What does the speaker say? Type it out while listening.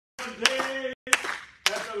day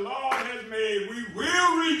that the Lord has made. We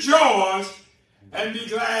will rejoice and be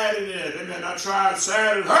glad in it. Amen. I tried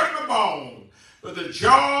sad and hurt my bone, but the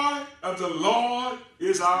joy of the Lord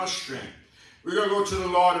is our strength. We're going to go to the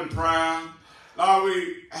Lord in prayer. Lord,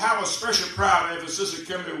 we have a special prayer for Sister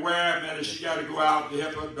Kimberly Ware, man, that she got to go out to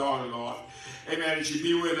help her daughter, Lord. Amen. And she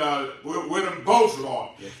be with them both,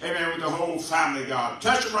 Lord. Amen. With the whole family, God.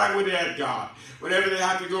 Touch them right with that, God. Whatever they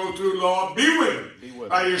have to go through, Lord, be with them.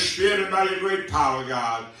 By your Spirit and by your great power,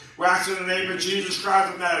 God. We ask in the name of Jesus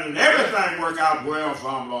Christ of Nazareth, and everything work out well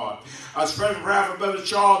for them, Lord. A special prayer for Brother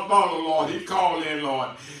Charles Butler, Lord. He called in,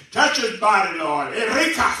 Lord. Touch his body, Lord.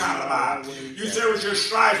 You said with your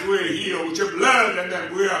stripes we're healed, with your blood and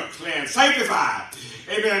that we are cleansed, sanctified.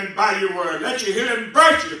 Amen. By your word. Let your healing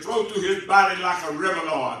virtue flow through his body like a river,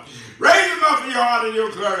 Lord. Raise him up in your honor and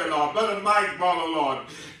your glory, Lord. Brother Mike Butler, Lord.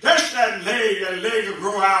 Touch that leg will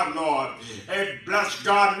grow out, Lord. And bless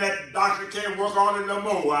God, and that doctor can't work on it no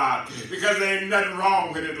more, because there ain't nothing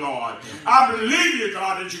wrong with it, Lord. I believe you,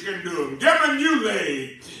 God, that you can do it. Give him a new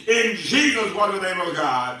leg in Jesus' wonderful name, of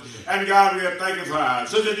God. And God, we are thankful for her.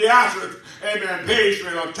 So that the answer, amen, page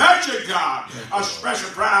will touch it, God. A special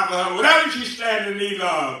prayer for her. Whatever she stands in need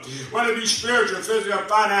of, whether it be spiritual, physical,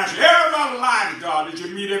 financial, every life, God, that you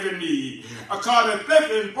meet every need. According to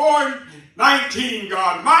Philippians 4:19,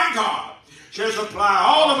 God, my God, shall supply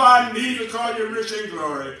all of our needs according to your rich and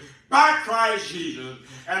glory by Christ Jesus.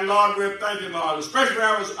 And Lord, we're thanking, Lord. Especially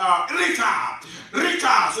for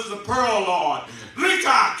Rika, Sister Pearl, Lord.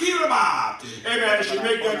 Rika, Kiraba. Amen. As she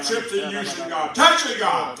make that trip to Houston, God. Touch her,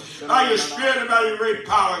 God. By your Spirit and by your great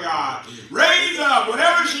power, God. Raise up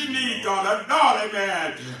whatever she needs, God. Her daughter,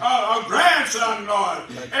 amen. A grandson, Lord.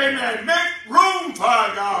 Amen. Make room for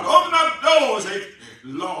her, God. Open up doors.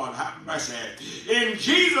 Lord, have mercy. In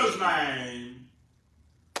Jesus' name.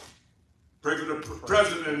 Pray for the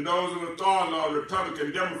president and those in authority, Lord,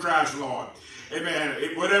 Republican, Democrats, Lord. Amen.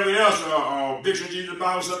 Whatever else, Bishop Jesus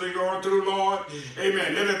Bible something going through, Lord.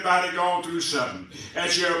 Amen. Everybody going through something.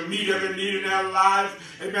 As you meet every need in their life.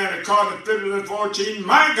 Amen. According to Philippians 4:14,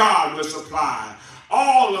 my God will supply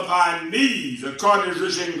all of our needs according to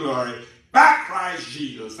his rich in glory by Christ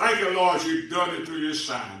Jesus. Thank you, Lord, you've done it through your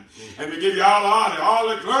Son. And we give you all the honor, all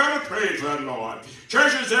the glory and praise for it, Lord.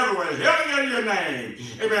 Churches everywhere, healing in your name.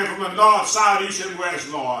 Amen. From the north, south, east, and west,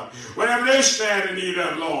 Lord. Whatever they stand in need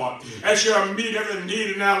of, Lord. As you meet every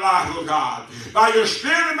need in their life, oh God. By your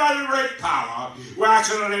Spirit and by your great power. We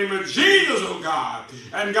ask in the name of Jesus, oh God.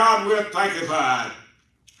 And God, we're thankful for it.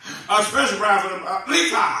 A special prayer for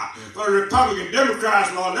the Republican,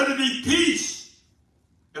 Democrats, Lord. Let it be peace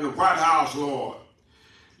in the White House, Lord.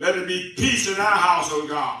 Let it be peace in our house, oh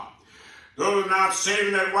God. Those who are not saved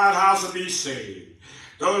in that White House will be saved.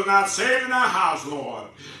 Those who are not saved in our house, Lord.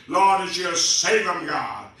 Lord, that you'll save them,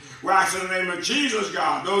 God. We ask in the name of Jesus,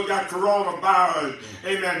 God. Those got coronavirus,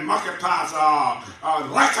 amen, monkeypox,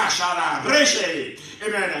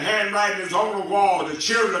 amen, the handwriting is on the wall, the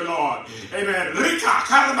children, Lord. Amen, Rika,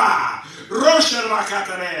 Karma.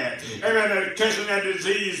 Amen. Catching that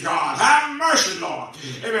disease, God. Have mercy, Lord.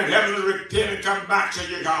 Amen. Heaven repent and come back to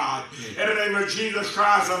you, God. In the name of Jesus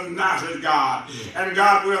Christ of Nazareth, God. And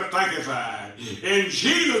God, we'll thank you for it. In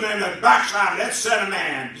Jesus' name, that backside, that sinner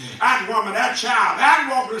man, that woman, that child, that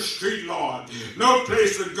walking the street, Lord. No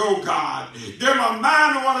place to go, God. Give them a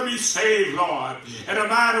mind to want to be saved, Lord. And a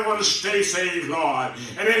mind to want to stay saved, Lord.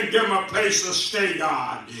 And then give them a place to stay,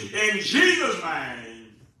 God. In Jesus' name.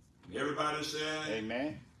 Everybody said,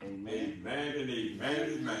 amen. Amen. Amen and amen.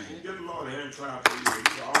 Amen. Give the Lord a hand clap for you.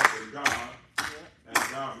 He's awesome God. Thank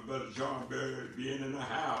God for Brother John Berry being in the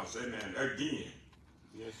house. Amen. Again.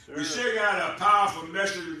 Yes, sir. We still got a powerful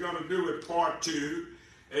message we're going to do with part 2.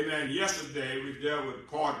 Amen. Yesterday we dealt with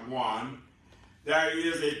part 1. There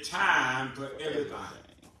is a time for everything.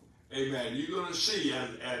 Amen. You're going to see as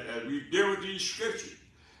we deal with these scriptures.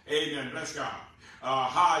 Amen. Bless God.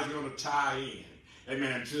 How it's going to tie in.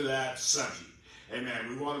 Amen, to that subject. Amen.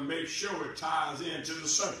 We want to make sure it ties into the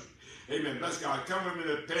subject. Amen. Bless God. Come with me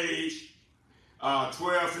to page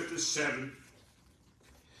 1257.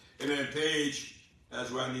 Amen. Page,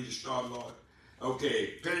 that's where I need to start, Lord.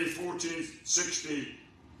 Okay. Page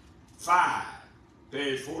 1465.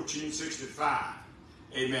 Page 1465.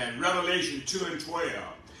 Amen. Revelation 2 and 12.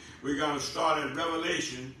 We're going to start at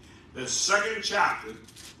Revelation, the 2nd chapter,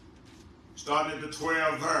 starting at the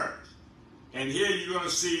 12th verse. And here you're going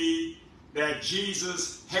to see that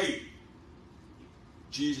Jesus hate.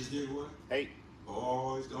 Jesus did what? Hate.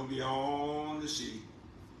 Oh, it's going to be on the seat.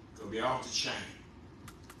 It's going to be off the chain.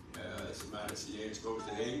 Somebody said you ain't supposed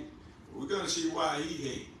to hate. We're going to see why he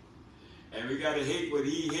hate. And we got to hate what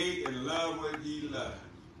he hate and love what he loves.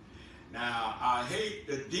 Now, I hate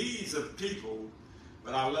the deeds of people,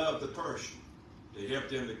 but I love the person to help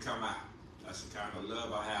them to come out. That's the kind of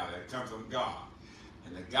love I have. That comes from God.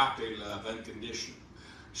 And agape love, unconditional.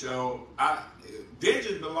 So,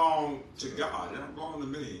 vengeance belongs to God. It don't belong to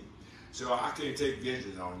me. So I can't take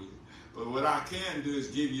vengeance on you. But what I can do is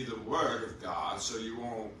give you the word of God so you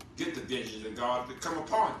won't get the vengeance of God to come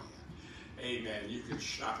upon you. Amen. You can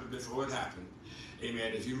stop it before it happens.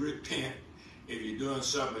 Amen. If you repent, if you're doing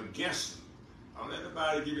something against them, don't let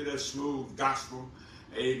nobody give you that smooth gospel.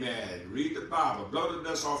 Amen. Read the Bible. Blow the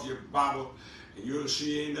dust off your Bible, and you'll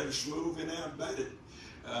see ain't nothing smooth in there about it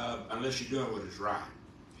unless you're doing what is right.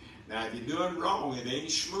 Now, if you're doing wrong, it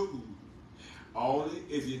ain't smooth. Only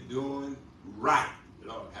if you're doing right.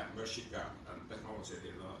 Lord, have mercy, God. That's what I want to say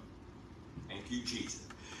there, Lord. Thank you, Jesus.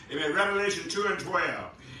 Amen. Revelation 2 and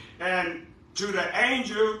 12. And to the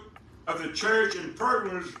angel of the church in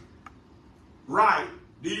Pergamos write,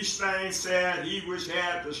 these things said he which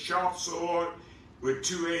had the sharp sword with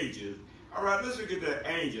two edges. All right, let's look at the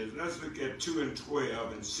angels. Let's look at 2 and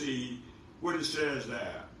 12 and see what it says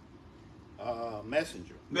there.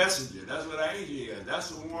 Messenger. Messenger. That's what an angel is. That's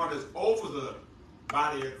the one that's over the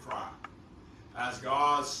body of Christ. That's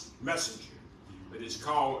God's messenger. But it's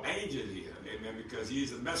called angel here, amen, because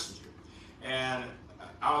he's a messenger. And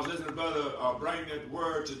I was listening to Brother bring that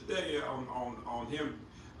word today on him,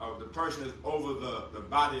 the person that's over the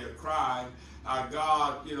body of Christ.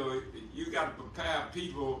 God, you got to prepare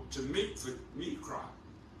people to meet Christ.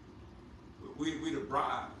 We the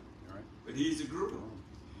bride, right, but he's the groom.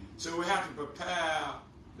 So we have to prepare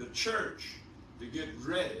the church to get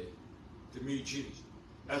ready to meet Jesus.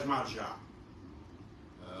 That's my job.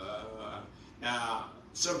 Now,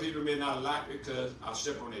 some people may not like it because I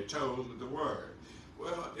step on their toes with the word.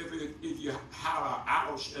 Well, if you have an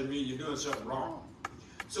ouch, that means you're doing something wrong.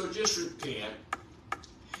 So just repent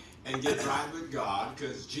and get right with God,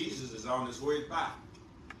 because Jesus is on his way back.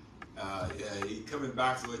 He's coming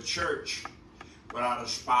back for a church without a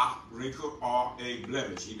spot, wrinkle, or a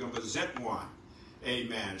blemish. He's going to present one.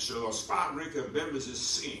 Amen. So a spot, wrinkle, or blemish is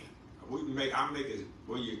sin. I make it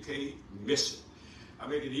where you can't miss it. I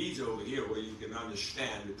make it easy over here where you can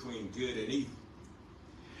understand between good and evil.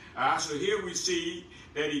 So here we see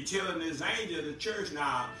that he's telling this angel of the church.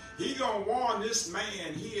 Now, he's going to warn this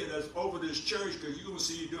man here that's over this church, because you're going to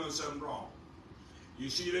see he's doing something wrong. You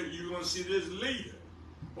see that you're going to see this leader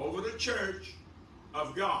over the church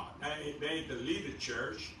of God. They ain't the leader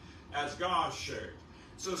church. That's God's church.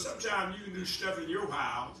 So sometimes you can do stuff in your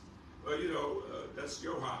house. Well, that's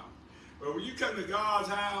your house. But when you come to God's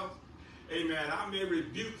house, amen, I may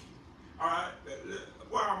rebuke you. All right?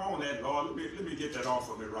 While I'm on that, Lord, let me get that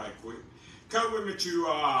off of me right quick. Come with me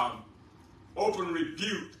to open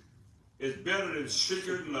rebuke is better than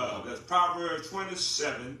secret love. That's Proverbs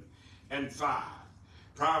 27 and 5.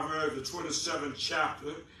 Proverbs, the 27th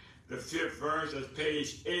chapter, the 5th verse, that's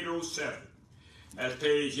page 807. That's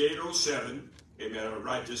page 807. Amen. I'll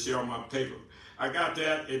write this here on my paper. I got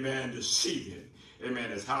that, amen, this evening.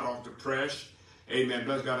 Amen. It's hot off the press. Amen.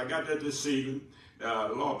 Bless God. I got that this evening.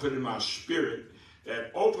 The Lord put in my spirit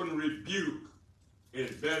that open rebuke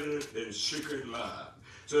is better than secret love.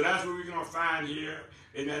 So that's what we're going to find here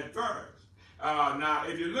in that verse. Now,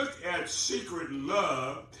 if you look at secret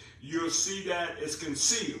love, you'll see that it's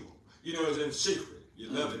concealed. It's in secret.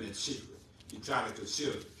 You're loving in secret. You're trying to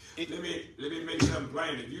conceal it. Let me make something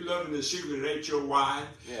plain. If you love in the secret, it ain't your wife,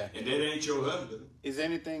 and that ain't your husband. Is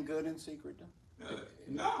anything good in secret, though?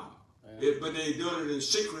 No. But they doing it in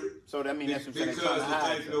secret. So that means because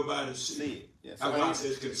they think nobody see it. Yeah, so that's why it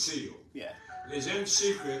says concealed. Yeah. It's in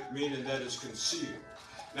secret, meaning that it's concealed.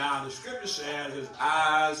 Now, the scripture says his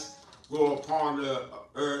eyes go upon the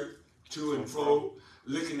earth to and fro,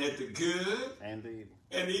 looking at the good and the evil.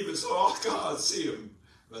 And even so, all God see them.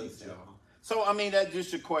 So, I mean, that's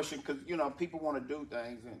just a question, because, people want to do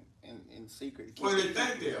things in secret. Well, they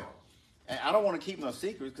think they are. And I don't want to keep no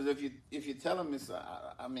secrets, because if you tell them it's,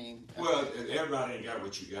 Well, everybody ain't got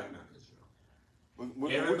what you got now.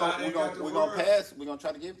 We're gonna pass. We're gonna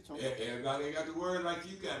try to give it to them. Everybody ain't got the word like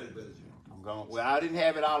you got it, brother. Well, I didn't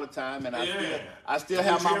have it all the time, and I still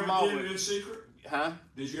have my moment. Did you ever did it in secret? Huh?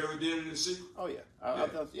 Did you ever did it in secret? Oh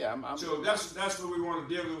yeah. So that's what we want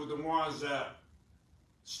to deal with the ones that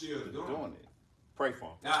still doing it. Pray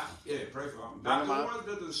for them. Pray for them. Not the ones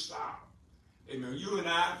that don't stop. Amen. You and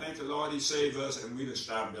I, thank the Lord, He saved us, and we didn't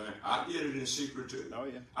stop doing it. I did it in secret too. Oh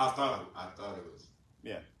yeah. I thought it was.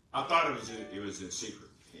 Yeah. I thought it was in secret.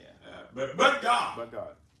 Yeah. But God. But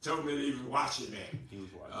God told me that He was watching that. He was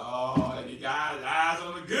watching. Oh, and He got His eyes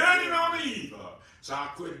on the good and on the evil. So I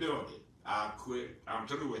quit doing it. I quit. I'm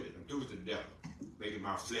through with it. I'm through with the devil. making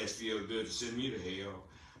my flesh feel good to send me to hell.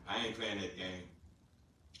 I ain't playing that game.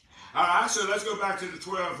 All right, so let's go back to the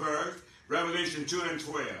 12th verse, Revelation 2 and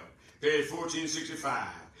 12, page 1465.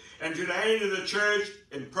 And to the angel of the church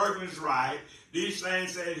in Pergamos write, these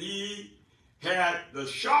things said he had the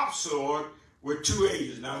sharp sword with two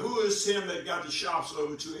edges. Now, who is him that got the sharp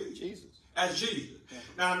sword with two edges? Jesus. That's Jesus. Yeah.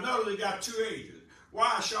 Now, notice he got two edges.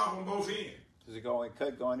 Why sharp on both ends? Does it go and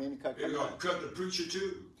cut going in and cut They're going to cut the preacher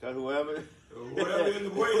too. Cut whoever. Whoever in the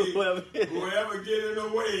way. Whoever get in the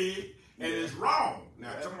way and it's wrong.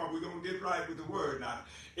 Now, come on, we're going to get right with the word. Now,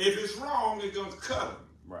 if it's wrong, it's going to cut them.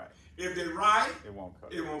 Right. If they're right, it won't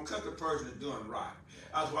cut. It won't cut the person that's doing right.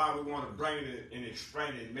 Yeah. That's why we want to bring it and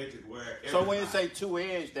explain it and make it where. So when you say two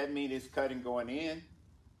edge, that means it's cutting going in.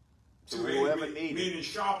 Two edge meaning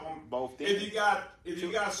sharp on both ends. If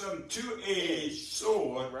you got some two-edged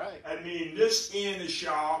sword, right. I mean this end is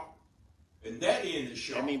sharp and that end is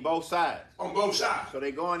sharp. I mean both sides. On both sides. So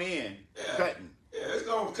they're going in, cutting. Yeah, it's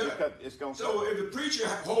gonna cut. It's gonna so cut. if the preacher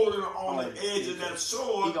holding on the edge of that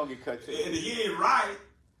sword, he's gonna get cut too. And he ain't right,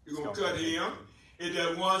 you're gonna cut him. If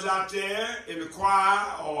there ones out there in the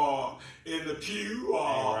choir or in the pew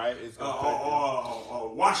or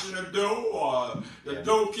washing the dough or the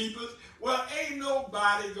doorkeepers, well, ain't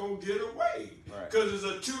nobody gonna get away because it's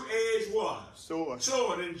a two-edged what?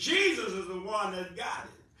 Sword. And Jesus is the one that got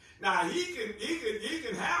it. Now he can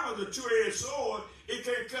handle the two-edged sword. It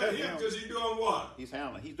can't cut him because he's doing what? He's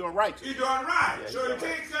handling. He's doing right. He's doing right. Yeah, so it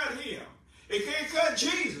can't cut him. It can't cut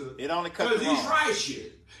Jesus. It only cuts because he's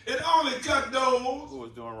righteous. It only cut those who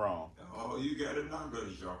was doing wrong. Oh, you got it now, Brother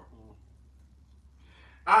John.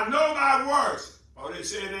 I know thy works. Oh, they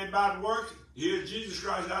say it ain't about works. Here's Jesus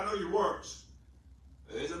Christ. I know your works.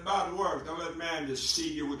 It's about works. Don't let man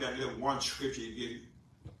deceive you with that little one scripture he gave you.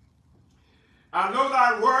 I know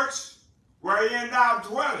thy works, wherein thou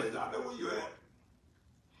dwellest. I know where you at.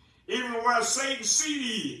 Even where Satan's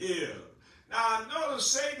seat is. Now, I know that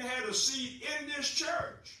Satan had a seat in this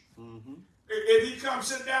church. Mm-hmm. If he comes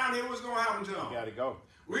sit down here, what's going to happen to him? You got to go.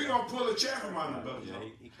 We're going to pull a chair from under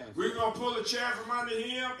him. We're going to pull a chair from under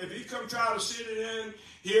him. If he come try to sit in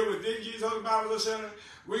here with Jesus Holy Bible Center,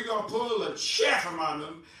 we're going to pull a chair from under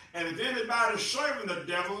him. And if anybody's serving the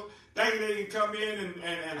devil, thinking they can come in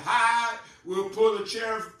and hide, we'll pull a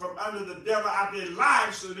chair from under the devil out their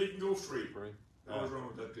life so they can go free. What's wrong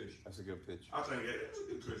with that picture? That's a good picture. I think that's a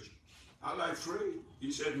good picture. I like free.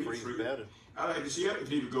 He said me free. Better. I like to see other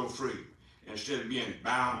people go free instead of being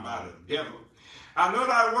bound by the devil. I know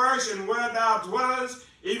thy works and where thou dwellest,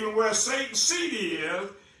 even where Satan's seat is,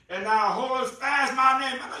 and thou holdest fast my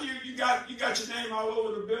name. I know you got your name all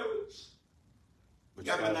over the buildings. You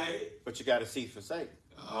got my name. But you got a seat for Satan.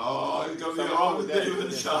 Oh, it's gonna be all the day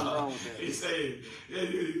with the job. He said,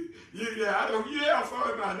 I don't yell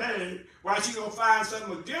for my name. Why she gonna find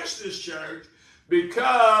something against this church?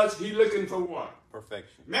 Because he looking for what?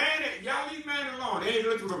 Perfection. Man, y'all leave man alone. They ain't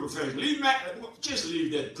looking for perfection. Just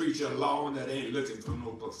leave that preacher alone that ain't looking for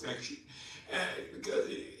no perfection.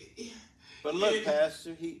 But look,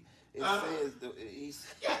 Pastor, it says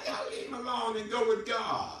y'all leave him alone and go with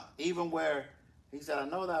God. Even where he said, I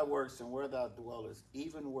know thy works and where thou dwellest,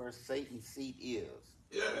 even where Satan's seat is.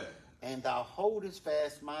 Yeah. And thou holdest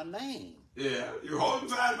fast my name. Yeah, you're holding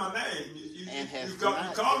fast my name. You call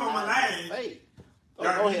on my name. Faith.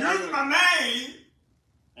 You're using my name.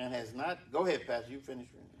 And has not, go ahead, Pastor, you finish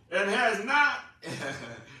reading. And has not,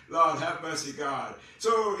 Lord have mercy, God.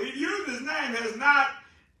 So he used his name, has not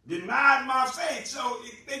denied my faith. So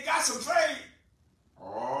they got some faith.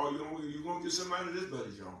 Oh, you're going to get somebody to this,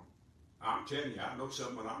 Buddy John. I'm telling you, I know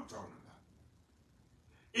something what I'm talking about.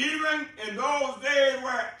 Even in those days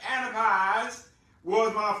where Antipas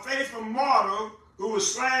was my faithful martyr who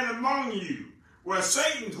was slain among you, where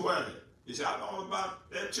Satan dwelled. He said, I know about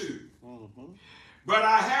that too. Mm-hmm. But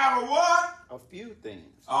I have a what? A few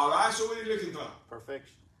things. All right, so what are you looking for?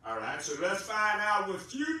 Perfection. All right, so let's find out what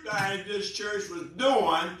few things this church was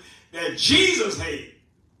doing that Jesus hated.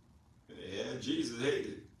 Yeah, Jesus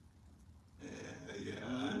hated.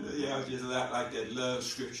 I just like that love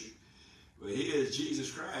scripture. But here's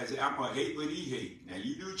Jesus Christ. I'm going to hate what he hates. Now,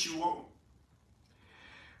 you do what you want.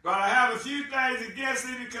 But I have a few things against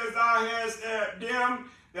thee because thou hast them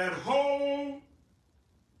that hold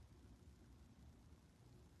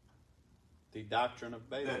the doctrine of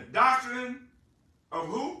Balaam. The doctrine of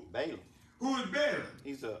who? Balaam. Who is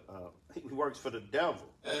Balaam? He works for the devil.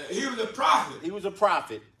 He was a prophet. He was a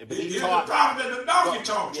prophet, but he was a prophet that the donkey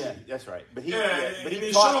talked to. Yeah, that's right. But he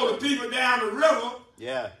showed the people down the river.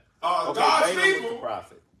 Yeah. God's people. Was the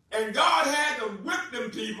prophet. And God had to whip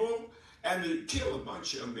them people and to kill a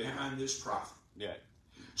bunch of them behind this prophet. Yeah.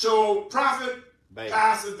 So prophet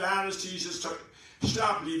Pastors, evangelists, teachers,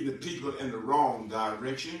 stop leading the people in the wrong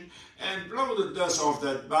direction and blow the dust off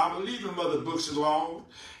that Bible. Leave them other books alone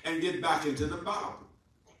and get back into the Bible.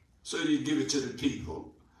 So you give it to the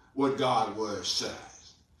people what God's word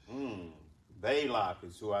says. Balak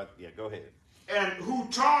is who go ahead. And who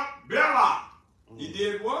taught Balak. He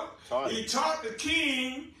did what? He taught the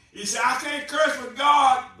king. He said, I can't curse what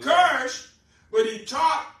God cursed. But he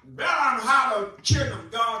taught Balaam how the children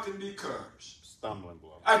of God can be cursed. Stumbling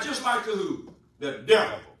block. Just like the who? The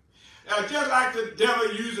devil. Just like the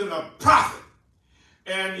devil using a prophet.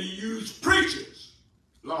 And he used preachers.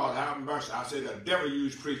 Lord have mercy. I said the devil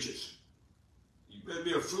used preachers. You better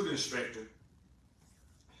be a fruit inspector.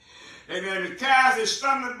 Amen. To cast a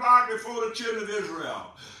stumbling block before the children of Israel.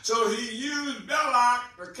 So he used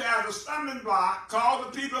Balak to cast a stumbling block, called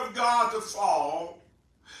the people of God to fall,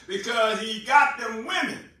 because he got them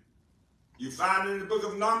women. You find it in the book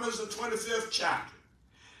of Numbers, the 25th chapter.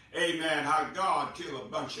 Amen. How God killed a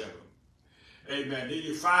bunch of them. Amen. Then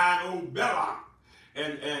you find old Balak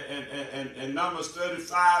and Numbers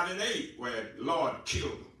 35 and 8, where the Lord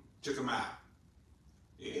killed them, took them out.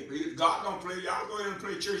 God don't play. Y'all go ahead and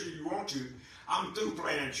play church if you want to. I'm through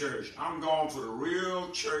playing church. I'm going for the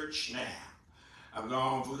real church now. I'm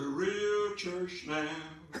going for the real church now.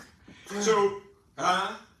 So,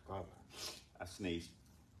 I sneezed.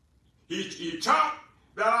 He taught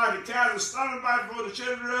Balak to cast a stumbling block before the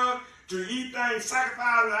children of Israel, to eat things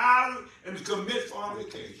sacrificed to idols, and to commit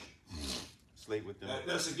fornication. Sleep with them.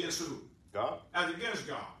 That's against who? God. That's against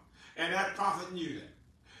God. And that prophet knew that.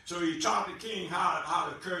 So he taught the king how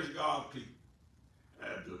to curse God's people.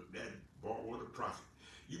 That boy was a prophet.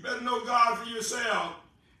 You better know God for yourself,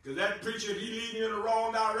 because that preacher, if he leading you in the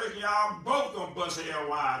wrong direction, y'all both gonna bust hell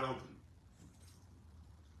wide open.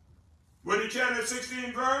 What he tell in the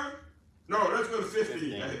 16th verse? No, let's go to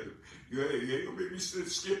 15. You ain't gonna make me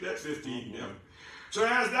skip that 15 now. So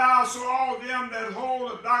as thou saw all them that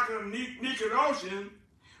hold the doctrine of Nicodemus,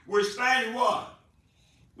 which things what?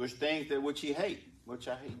 Which things that which he hate. Which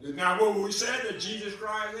I hate. Now, what we said that Jesus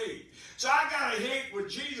Christ hate. So I got to hate what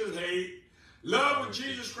Jesus hate, love what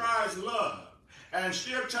Jesus Christ love, and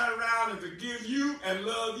still turn around and forgive you and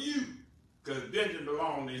love you. Because vengeance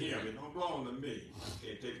belongs to him. It don't belong to me. I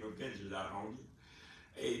can't take no vengeance out on you.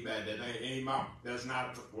 Amen. That's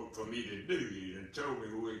not for me to do. He done told me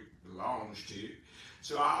who it belongs to.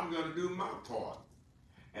 So I'm going to do my part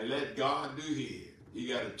and let God do his. He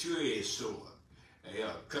got a two-edged sword.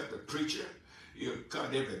 He'll cut the preacher. He'll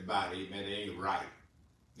cut everybody, man, it ain't right.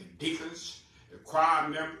 The deacons, the choir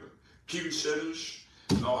member, pew sitters,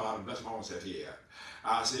 Lord, I bless myself here.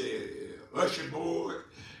 I say, usher board,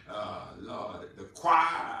 Lord, the choir,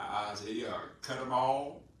 I say, yeah, cut them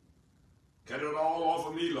all. Cut it all off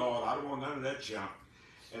of me, Lord. I don't want none of that junk.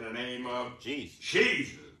 In the name of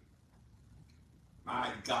Jesus. My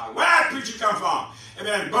God, where that preacher come from? And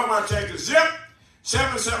then, Beaumont, take the zip,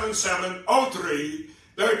 77703.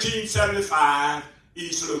 1375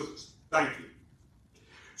 East Lucas. Thank you.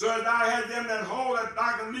 So as I had them that hold that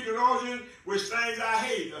doctrine of Nicodemus, which things I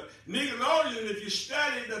hate. Nicodemus, if you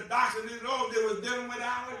study the doctrine of Nicodemus, they were dealing with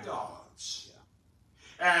our gods.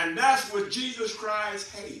 Yeah. And that's what Jesus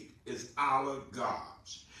Christ hates, is our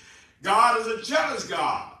gods. God is a jealous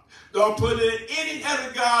God. Don't put in any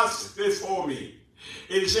other gods before me.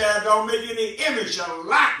 It said, don't make any image or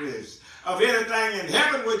likeness of anything in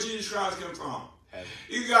heaven where Jesus Christ came from.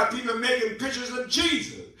 You got people making pictures of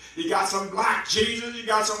Jesus. You got some black Jesus, you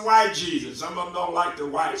got some white Jesus. Some of them don't like the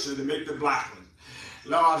white, so they make the black ones.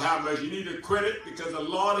 Lord, how much? You need to quit it because the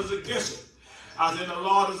Lord is against it. I said the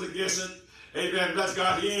Lord is against it. Amen. Bless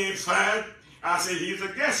God, he ain't fine. I said he's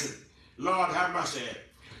against it. Lord, have mercy.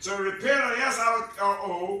 So repent,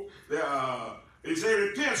 S-I-O. He said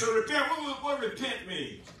repent. So repent, what repent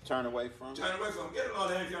means? Turn away from. Turn away from. Get a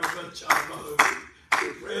Lord hand, come brother Charles, brother.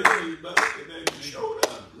 Praise you, brother. And you showed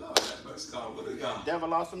up. Lord, that must God. What a God. Devil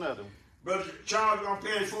lost another one. Brother Charles on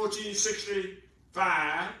page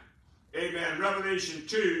 1465. Amen. Revelation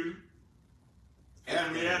 2.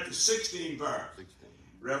 And we're at the 16th verse. 16.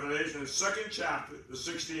 Revelation, the 2nd chapter, the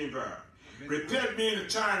 16th verse. Repent means to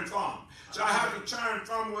turn from. So I have to turn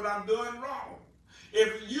from what I'm doing wrong.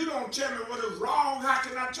 If you don't tell me what is wrong, how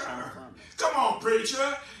can I turn? Come on,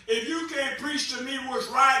 preacher. If you can't preach to me what's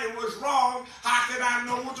right and what's wrong, how can I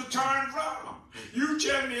know what to turn from? You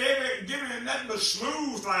tell me, give me nothing but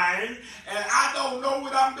smooth thing, and I don't know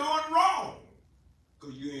what I'm doing wrong.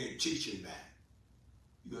 Because you ain't teaching that.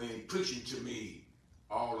 You ain't preaching to me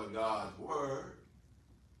all of God's word.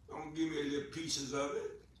 Don't give me little pieces of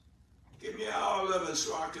it. Give me all of it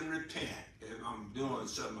so I can repent if I'm doing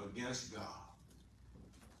something against God.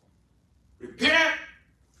 Repent,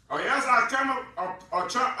 or else I come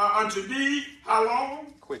unto thee, how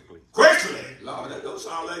long? Quickly. Quickly. Lord, that don't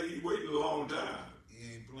sound like he's waiting a long time.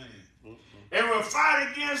 He ain't playing. And will fight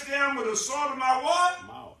against them with the sword of my what?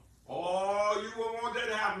 Mouth. Oh, you won't want that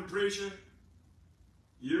to happen, preacher.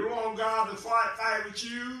 You don't want God to fight with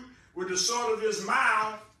you with the sword of his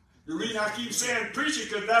mouth. The reason I keep saying preacher,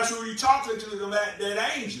 because that's who he's talking to,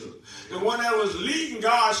 that angel. The one that was leading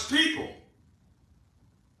God's people.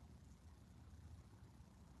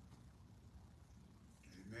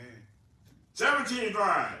 Amen. 17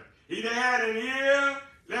 verse. He that had an ear,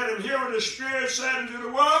 let him hear what the Spirit said unto the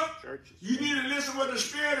what? Churches. You need to listen to what the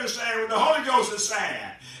Spirit is saying, what the Holy Ghost is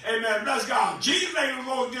saying. Amen. Bless God. Jesus ain't going to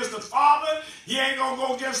go against the Father. He ain't going to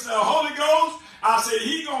go against the Holy Ghost. I say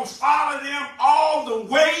he's going to follow them all the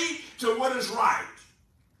way to what is right.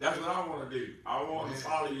 That's what I want to do. I want to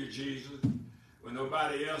follow you, Jesus. When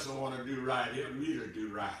nobody else will want to do right, help me to do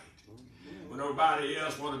right. When nobody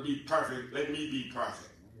else want to be perfect, let me be perfect.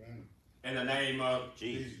 In the name of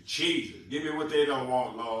Jesus. Jesus. Give me what they don't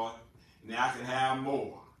want, Lord. And I can have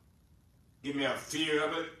more. Give me a fear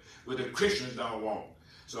of it what the Christians don't want.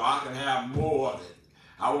 So I can have more of it.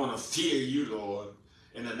 I want to fear you, Lord,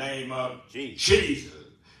 in the name of Jesus.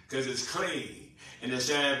 Because it's clean. And it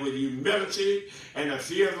said with humility and the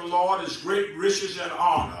fear of the Lord is great riches and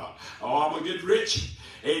honor. Oh, I'm going to get rich.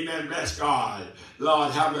 Amen. Bless God.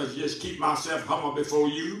 Lord, help me just keep myself humble before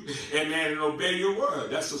you. Amen. And obey your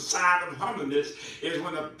word. That's the sign of humbleness, is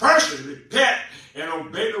when a person repent and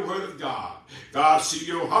obey the word of God. God see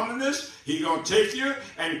your humbleness. He's going to take you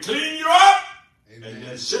and clean you up. Amen. And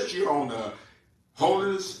then set you on the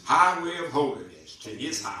holiness, highway of holiness to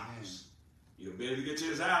his house. You'll be able to get to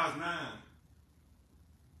his house now.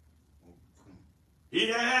 He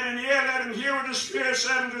that had an ear, let him hear what the Spirit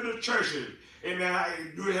said unto the churches.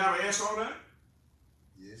 Amen. Do we have an S on that?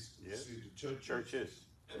 Yes. Yes. See the Churches.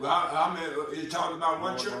 Well, I mean, he's talking about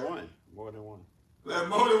one church. More than one. Well,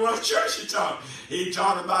 more than one church he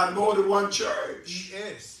talking about more than one church.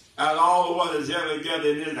 Yes. And all the ones that's ever together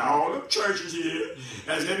in all the churches here,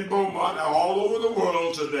 as in Beaumont, all over the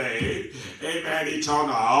world today. Amen. He talking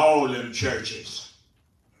about all them churches.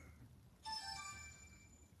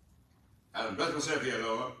 I bless myself here,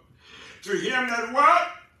 Lord. To him that what?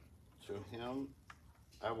 To him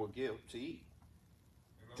I will give to eat.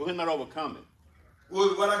 To him that overcometh.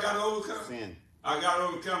 What I got to overcome? Sin. I got to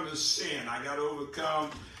overcome the sin. I got to overcome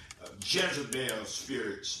Jezebel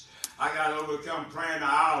spirits. I got to overcome praying to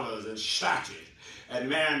Allah and shouting. And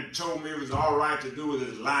man told me it was all right to do with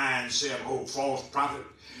his lying self, old false prophet,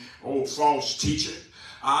 old false teacher.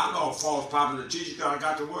 I know a false prophet and teacher because I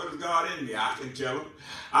got the word of God in me. I can tell him.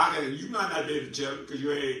 You might not be able to tell him because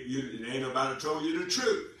you ain't nobody told you the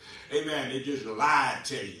truth. Amen. They just lied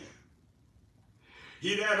to you.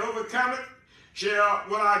 He that overcometh shall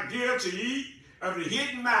will I give to eat of the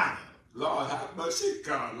hidden manna. Lord, have mercy,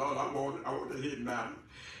 God. Lord, I want the hidden manna.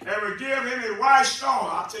 And will give him a white stone.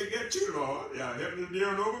 I'll take that too, Lord. Yeah, help me to be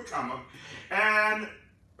an overcomer. And,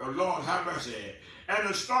 Lord, have mercy. And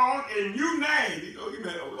the stone in your name. You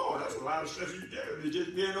may, oh, Lord, that's a lot of stuff you get. To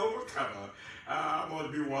just be an overcomer. I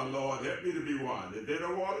want to be one, Lord. Help me to be one. If they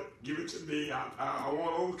don't want it, give it to me. I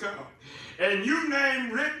want to overcome. And your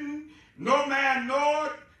name written, no man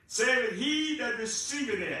knoweth, save he that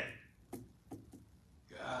receiveth it.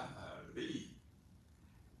 Golly.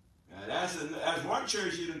 Now that's one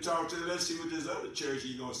church you done talk to. Let's see what this other church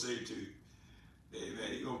he's going to say to.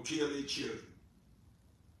 Amen. He's going to kill their children.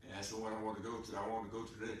 And that's the one I want to go to. I want to go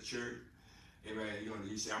to that church. Amen.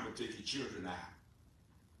 He said, I'm going to take your children out.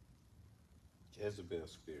 Jezebel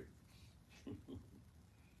spirit.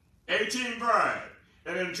 18 verse.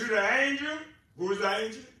 And then to the angel, who is the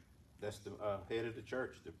angel? That's the head of the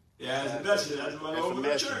church. That's the one over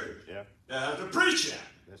the church. Yeah. That's the preacher.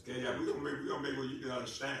 Okay, yeah, we're gonna make what you can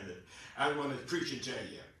understand it. I want to preach and tell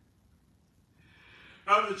you.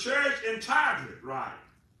 Of the church in Thyatira, right?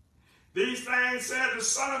 These things said the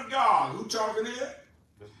Son of God. Who talking here?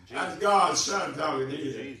 That's God's Son talking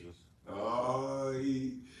here. Jesus. Oh,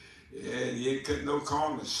 he ain't cutting no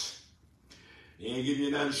corners. He ain't giving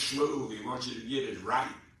you nothing smooth. He wants you to get it right.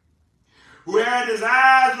 Who had his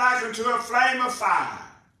eyes like unto a flame of fire.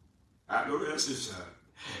 I know that's his Son.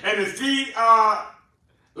 And his feet are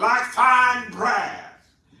like fine brass.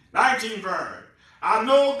 19 verse. I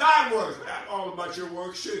know thy works. I know all about your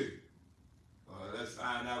works too. Well, let's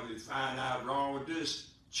find out wrong with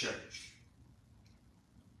this church.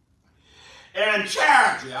 And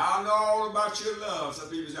charity. I know all about your love. Some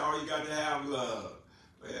people say, oh, you got to have love.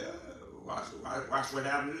 Well, Watch what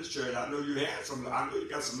happened in this church. I know you had some. I know you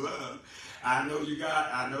got some love. I know you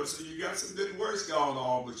got some good works going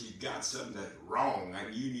on, but you got something that's wrong,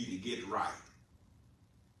 and you need to get it right.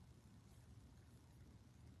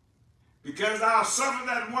 Because thou suffered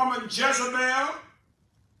that woman Jezebel.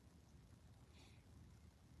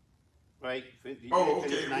 Right. Oh,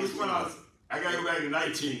 okay. Which one? I got to go back to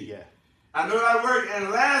 19. Yeah. I know that work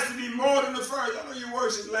and lasted me more than the first. I know your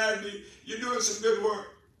works has lasted me. You're doing some good work.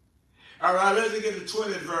 All right, let's get the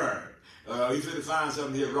 20th verse. You finna find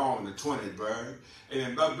something here wrong in the 20th verse.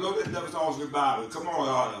 Amen. But blow that double songs with the Bible. Come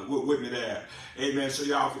on, with me there. Amen. So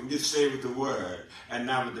y'all can get saved with the word and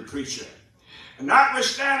not with the preacher.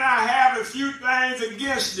 Notwithstanding, I have a few things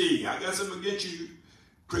against thee. I got something against you,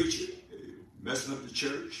 preacher, messing up the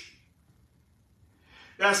church.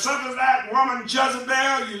 That suffers that woman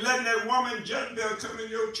Jezebel, you letting that woman Jezebel come in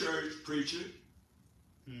your church, preacher,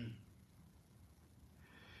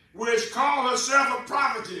 which called herself a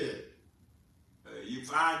prophetess. You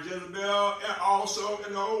find Jezebel also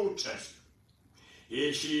in the Old Testament.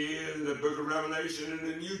 Here she is in the book of Revelation in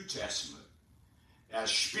the New Testament. That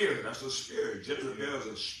spirit, that's a spirit. Jezebel is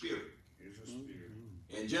a spirit. It's a spirit.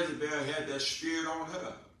 And Jezebel had that spirit on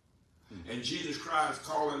her. And Jesus Christ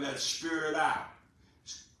calling that spirit out.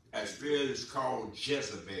 That spirit is called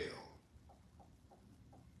Jezebel,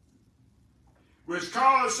 which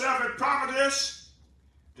called herself a prophetess,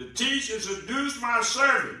 to teach and seduce my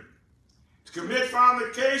servant, to commit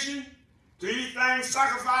fornication, to eat things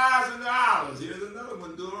sacrificed in the idols. Here's another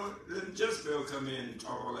one doing. Then Jezebel come in and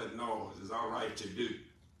talk all that noise. It's all right to do.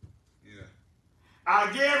 Yeah.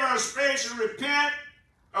 I gave her space to repent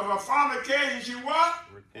of her fornication. She what?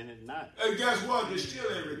 Repented not. And guess what? They still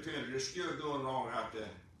ain't repented. They're still doing wrong out there.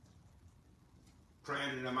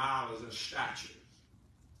 Praying in them idols and statues.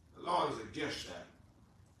 The Lord is against that.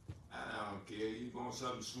 I don't care. You want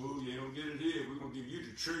something smooth, you don't get it here. We're going to give you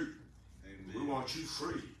the truth. Amen. We want you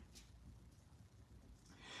free.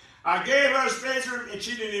 I gave her space, and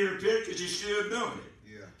she didn't even repent because she's still doing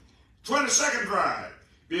it. Yeah. 22nd verse.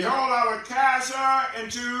 Behold, I will cast her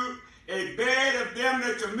into a bed of them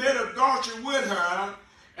that commit adultery with her,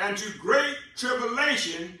 and to great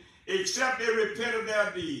tribulation, except they repent of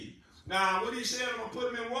their deed. Now, what he said, I'm going to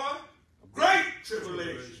put them in what? Great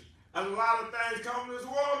tribulation. And a lot of things come in this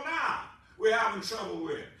world now we're having trouble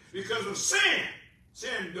with because of sin.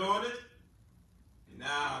 Sin doing it. And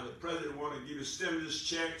now the president want to give you stimulus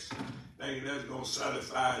checks, thinking that's going to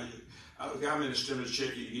satisfy you. I don't care how many stimulus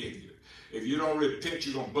checks he give you. If you don't repent,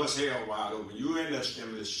 you're going to bust hell wide open. You in that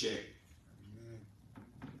stimulus check.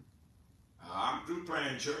 I'm through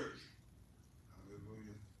praying church.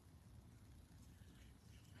 Hallelujah.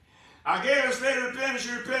 I gave a state of repentance,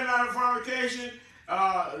 she repented out of fornication.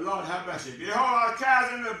 Lord have mercy. Behold, I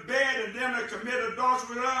cast in the bed of them that commit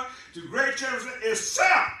adultery with her to great tribulation,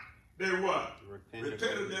 except they what? Repent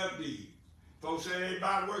of their deed. Folks say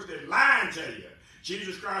anybody works, they lying to you.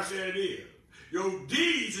 Jesus Christ said it is. Your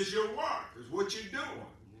deeds is your work, is what you're doing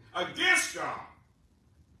against God.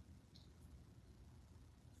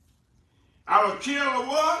 I will kill the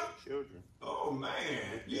what? Children. Oh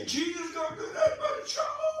man, Jesus gonna do that, Brother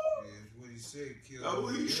Charles? Yeah, that's what he said. Kill That's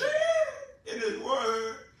what he said in his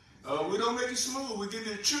word. We don't make it smooth. We give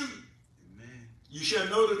you the truth. Amen. You shall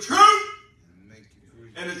know the truth, And make you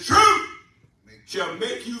free. and the truth Make you shall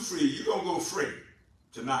make you free. You're going to go free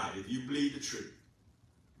tonight if you believe the truth.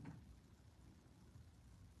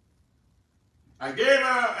 I gave her,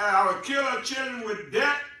 I would kill her children with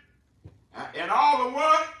debt. And all the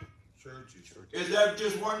what? churches. Is that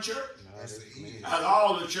just one church? That's the easiest. That's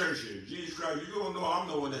all the churches. Jesus Christ, you don't know I'm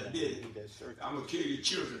the one that did it. I'm going to kill your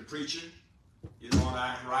children, preacher. You don't want to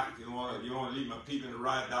act right. You don't want to lead my people in the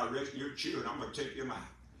right direction. Your children, I'm going to take them out.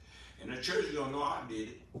 And the churches don't know I did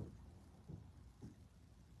it.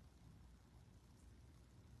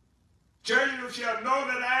 Churches shall know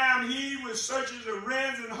that I am he which searches the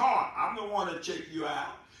reins and heart. I'm the one that check you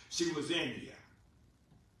out. See what's in you.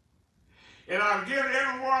 And I'll give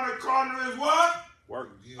everyone according to his what?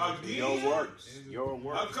 Work. Again. Your works. Your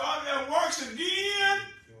works. According to their works again.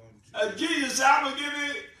 Jesus said, I'm going to give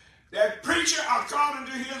you that preacher according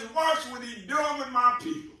to his works, what he's doing with my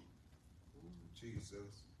people.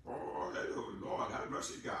 Jesus. Oh, Lord, have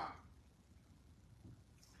mercy, God.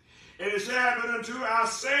 And it said, but unto our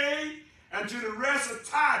saved, and to the rest of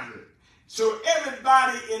tithing. So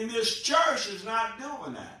everybody in this church is not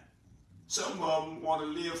doing that. Some of them want to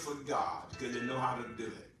live for God because they know how to do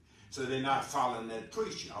it. So they're not following that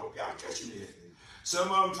preacher. I hope y'all catching this. Some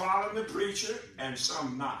of them following the preacher and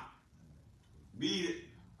some not. Be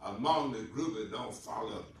among the group that don't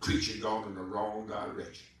follow a preacher going in the wrong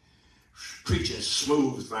direction. preach a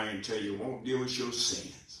smooth thing to you, won't deal with your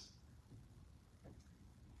sins.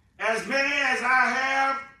 As many as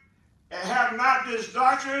I have not this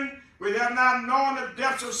doctrine, we have not known the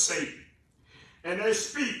depths of Satan. And they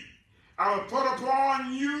speak, I will put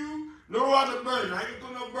upon you no other burden. I ain't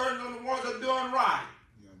gonna put no burden on the ones that are doing right.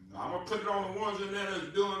 I'm going to put it on the ones that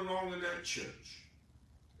are doing wrong in that church.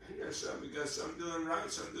 You got some doing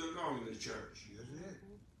right, some doing wrong in the church.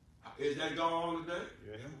 Is that going on today?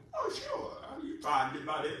 Yeah. Oh, sure. You find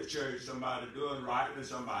about every church somebody doing right and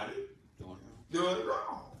somebody doing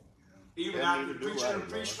wrong. Even after the preacher and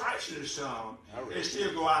preach righteousness some, they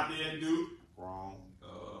still go out there and do wrong.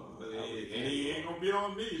 And he ain't going to be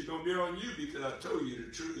on me. It's going to be on you because I told you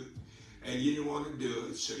the truth. And you didn't want to do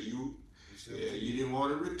it, so you didn't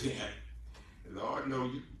want to repent. The Lord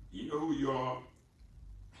knows you. You know who you are.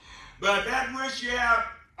 But that which you have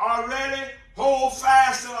already, hold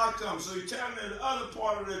fast till I come. So he's telling the other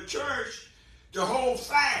part of the church to hold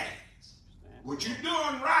fast. What you're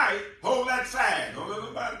doing right, hold that fast. Don't let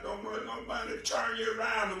nobody turn you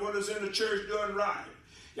around to what is in the church doing right.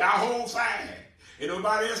 Y'all hold fast. Ain't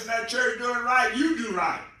nobody else in that church doing right, you do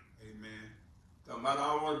right. Talking about I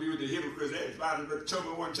don't want to be with the hypocrites. Everybody told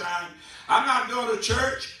me one time, I'm not going to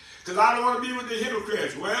church because I don't want to be with the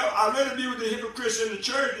hypocrites. Well, I'd rather be with the hypocrites in the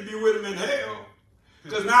church than be with them in hell.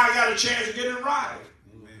 Because now I got a chance to get it right.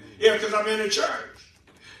 Yeah, because I'm in the church.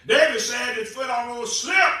 David said his foot almost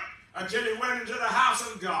slipped until he went into the house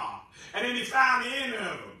of God. And then he found the end of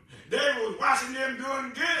them. David was watching them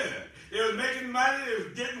doing good. They was making money. They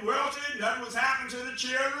was getting wealthy. Nothing was happening to the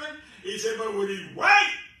children. He said, but when he went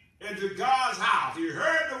into God's house, he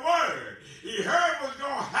heard the word. He heard what was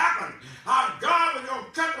going to happen. How God was going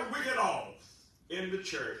to cut the wicked off in the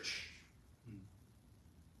church.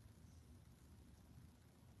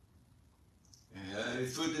 And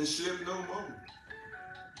his foot didn't slip no more.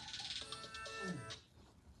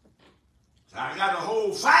 So I got to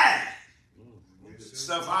hold fast.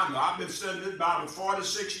 Stuff I know. I've been studying this Bible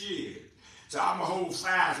 46 years. So I'm going to hold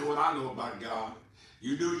fast to what I know about God.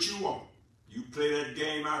 You do what you want. You play that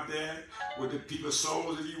game out there with the people's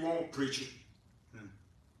souls if you want, preacher.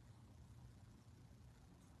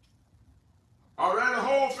 Already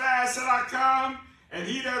hold fast till I come, and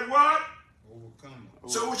he that what? Overcome.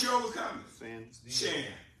 So what you overcoming? Sin.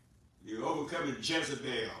 You overcoming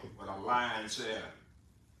Jezebel with a lion cell.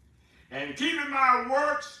 And keeping my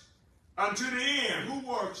works unto the end. Who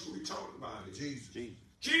works we talking about it? Jesus.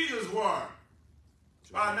 Jesus worked.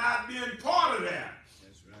 By not being part of that.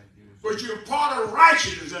 That's right. But you're part of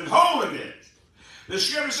righteousness and holiness. The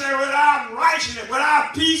scripture says, without righteousness,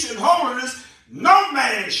 without peace and holiness, no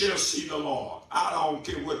man shall see the Lord. I don't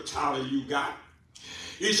care what title you got.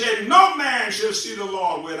 He said, no man shall see the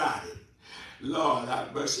Lord without it. Lord,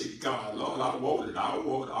 have mercy, God. Lord, I want it. I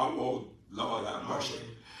want, Lord, have mercy.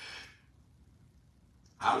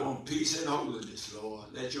 I want peace and holiness, Lord.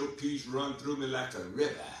 Let your peace run through me like a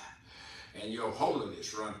river. And your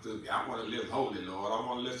holiness run through me. I want to live holy, Lord. I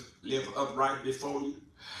want to live upright before you.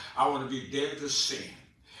 I want to be dead to sin.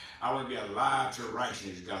 I want to be alive to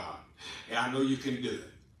righteousness, God. And I know you can do it.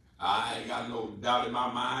 I ain't got no doubt in my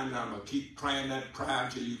mind. I'm going to keep praying that prayer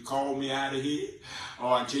until you call me out of here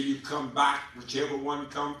or until you come back, whichever one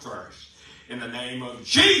come first. In the name of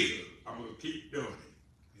Jesus, I'm going to keep doing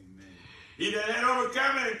it. Amen. He that had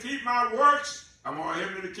overcome and keep my works, I'm going to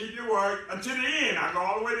help me to keep your work until the end. I go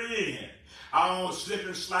all the way to the end. I don't slip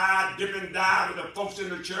and slide, dip and dive with the folks in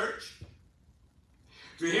the church.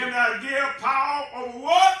 To him that give power over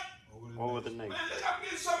what? Over the nation. Man, I'm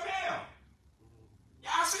getting something else.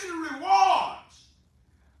 Y'all see the rewards.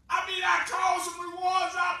 I mean, I called some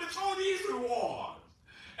rewards out before these rewards.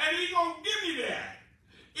 And he's going to give me that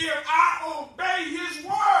if I obey his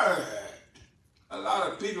word. A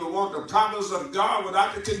lot of people want the promise of God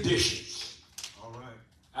without the conditions. All right.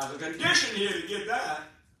 As a condition here to get that,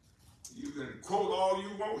 you can quote all you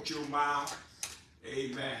want, your mouth.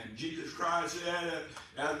 Amen. Jesus Christ said,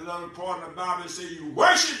 as another part of the Bible says, you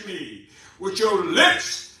worship me with your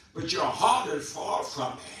lips, but your heart is far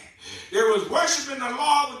from me. They was worshiping the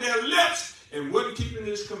Lord with their lips and wasn't keeping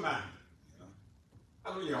his commandment.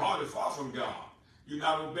 I mean, your heart is far from God. You're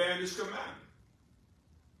not obeying his commandment.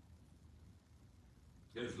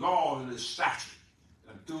 His laws and his statutes.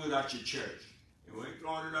 And threw it out your church. And we ain't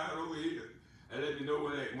throwing it out over here. And let me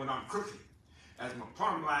know when I'm crooked. As my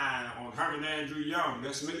plumb line on Herman Andrew Young,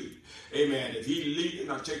 that's me. Amen. If he leading,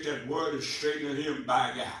 I'll take that word and straighten him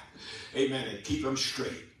by God. Amen. And keep him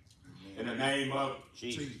straight. In the name of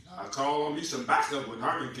Jesus. I call on me some backup when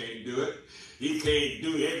Herman can't do it. He can't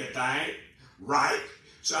do everything right.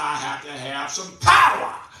 So I have to have some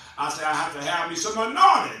power. I said, I have to have me some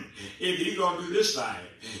anointing if he's going to do this thing.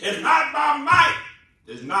 It's not by might.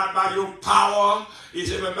 It's not by your power. He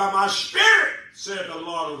said, but by my spirit, said the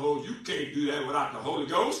Lord of hosts. You can't do that without the Holy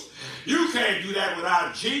Ghost. You can't do that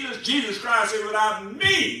without Jesus. Jesus Christ said, without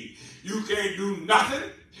me, you can't do nothing.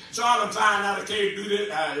 So I done find out I can't do this.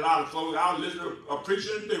 A lot of folks, I was listening to a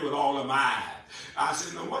preacher today with all of my eyes. I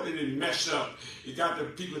said, no wonder they messed up. You got the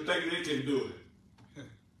people thinking they can do it.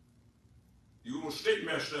 You gonna stay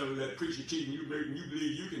messed up with that preacher teaching you, making you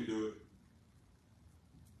believe you can do it.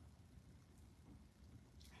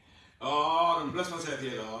 Oh, bless myself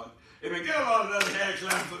here, Lord. Amen. Get a lot of other hand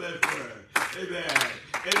clap for that word. Amen.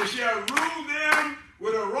 And it shall rule them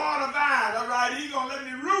with a rod of iron. All right, he's going to let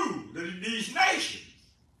me rule these nations.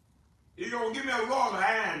 He's going to give me a rod of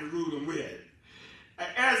iron to rule them with.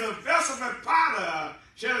 As a vessel of potter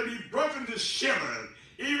shall it be broken to shivers,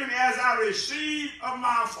 even as I receive of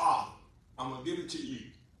my Father. I'm going to give it to you.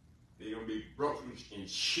 They're going to be broken in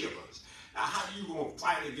shivers. Now, how are you going to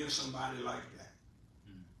fight against somebody like that?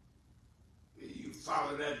 You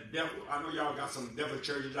follow that devil. I know y'all got some devil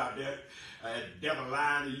churches out there. That devil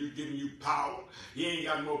lying to you, giving you power. He ain't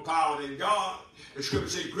got more power than God. The scripture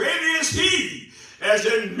says, greater is he as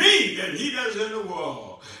in me than he does in the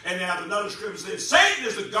world. And there's another scripture says, Satan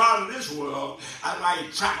is the God of this world. That's why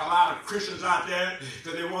he trap a lot of Christians out there,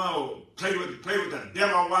 because they want to play with the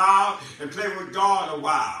devil a while and play with God a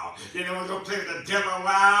while. Then they want to go play with the devil a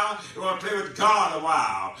while. They want to play with God a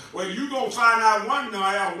while. Well, you going to find out one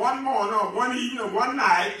night or one morning or one evening or one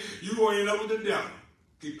night, you going to end up with the devil.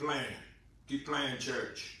 Keep playing. Keep playing,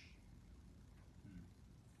 church.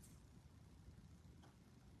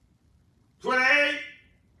 28,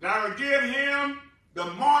 I will give him the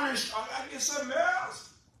morning star. I get something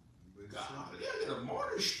else. God, I get a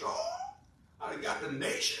morning star. I got the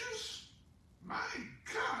nations. My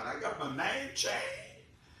God, I got my name changed.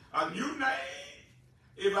 A new name.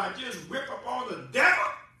 If I just whip up on the devil,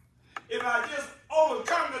 if I just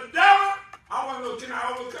overcome the devil, I want to know, can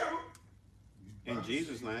I overcome him? In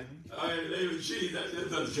Jesus' name. In the name of Jesus,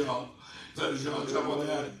 that's John. That's John, come on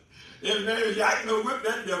that. In the name of Jesus, I can whip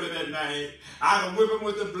that devil in that name. I can whip him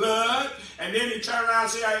with the blood. And then he turned around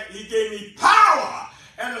and said, he gave me power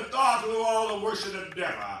and authority over all the works of the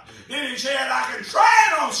devil. Then he said, I can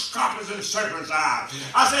tread on scorpions and serpents. I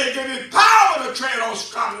said, he gave me power to tread on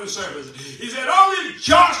scorpions and serpents. He said, don't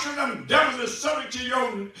rejoice when them devils are subject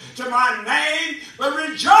to my name, but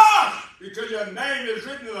rejoice because your name is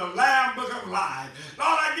written in the Lamb Book of Life.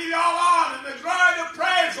 Lord, I give you all honor and the glory to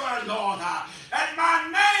praise for it, Lord. And my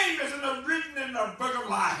name is written in the Book of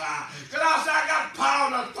Life. Because I said I got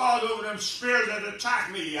power and authority over them spirits that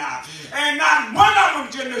attack me. And not one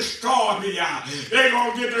of them can destroy me. They're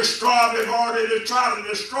going to get destroyed. They've already tried to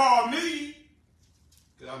destroy me.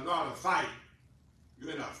 Because I'm not in a fight.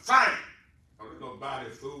 You're in a fight. Don't let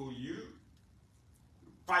nobody fool you.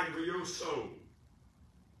 You're fighting for your soul.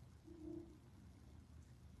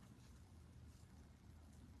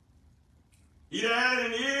 He that had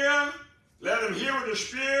an ear, let him hear what the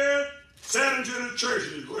Spirit said unto the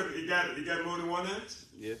churches. He got more than one answer?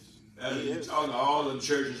 Yes. He's talking to all the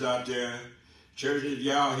churches out there. Churches,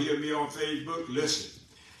 y'all hear me on Facebook? Listen,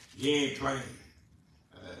 he ain't playing.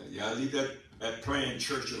 Y'all leave that playing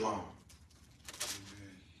church alone.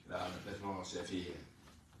 That's what I said here.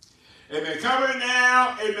 Amen. Coming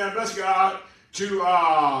now, amen, bless God, to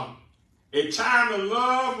a time of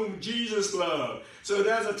love whom Jesus loved. So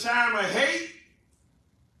there's a time of hate.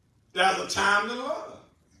 There's a time to love.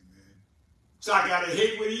 Amen. So I got to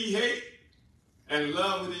hate what he hate and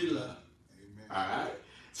love what he love. Amen. All right.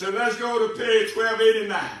 So let's go to page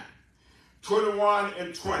 1289, 21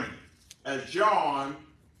 and 20. As John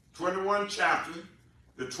 21 chapter,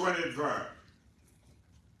 the 20th verse.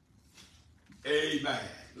 Amen.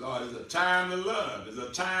 Lord, it's a time to love. It's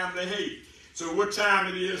a time to hate. So what time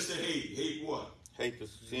it is to hate? Hate what? Hate the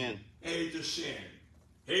sin. Hate the sin.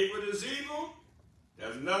 Hate what is evil.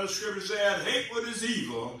 There's another scripture said, hate what is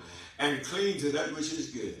evil and cling to that which is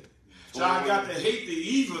good. So I got to hate the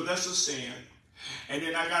evil, that's a sin. And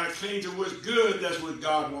then I got to cling to what's good, that's what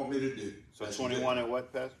God wants me to do. So that's 21 and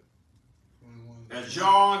what, Pastor? 21. That's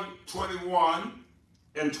John 21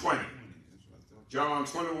 and 20. John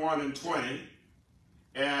 21 and 20.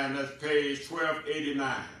 And that's page 1289.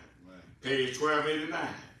 Right. Page 1289.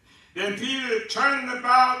 Then Peter, turning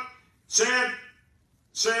about, said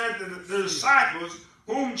to the disciples,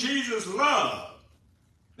 whom Jesus loved.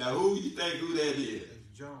 Now, who you think who that is?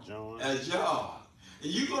 John. That's John.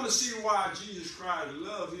 And you're going to see why Jesus Christ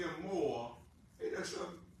loved him more. Hey, that's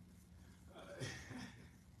something.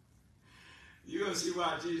 You're going to see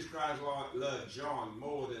why Jesus Christ loved John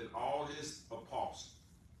more than all his apostles.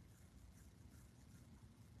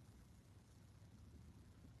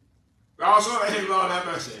 Also, hey, Lord have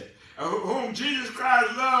mercy. Whom Jesus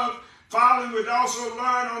Christ loved, following, which also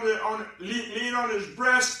lean on his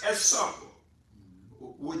breast at supper.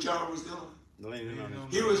 What John was doing? Leaning on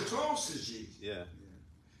his He was close to Jesus. Yeah.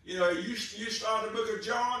 You know, you start the book of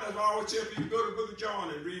John, that's why I always tell people, go to the book of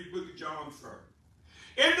John and read the book of John first.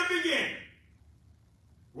 In the beginning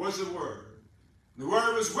was the Word. The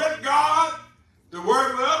Word was with God. The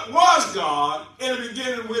Word was God. In the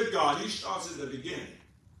beginning with God. He starts at the beginning.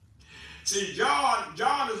 See,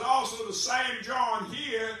 John is also the same John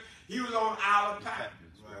here. He was on Isle of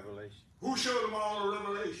Patmos. Revelation. Who showed him all the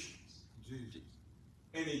revelations? Jesus.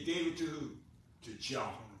 And he gave it to who? To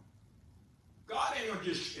John. God ain't going to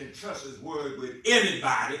just entrust his word with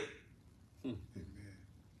anybody. Amen.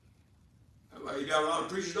 That's why you got a lot of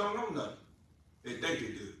preachers don't know nothing. They think they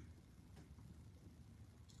do.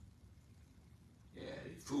 Yeah,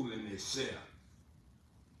 they fooling themselves.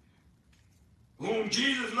 Whom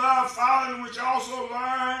Jesus loved, following, which also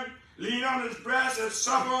leaned on his breast at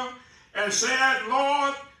supper, and said,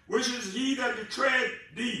 Lord, which is he that betrayed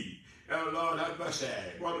thee? Lord, have mercy.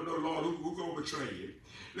 Want to know, Lord, who going to betray you?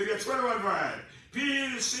 Look at 21 verse.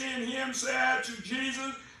 Peter, seeing him, said to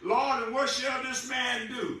Jesus, Lord, and what shall this man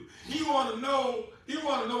do? He want to know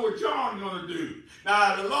what John going to do.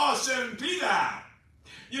 Now, the Lord said to Peter,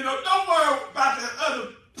 you know, don't worry about the other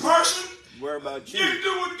person. Worry about you. You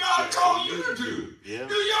do what God called you to do. Yeah.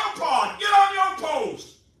 Do your part. Get on your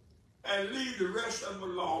post. And leave the rest of them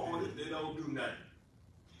alone if they don't do nothing.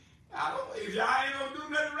 If y'all ain't going to do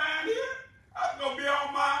nothing around here, I'm going to be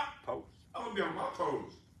on my Post. I'm going to be on my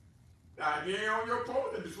post. Now, if you ain't on your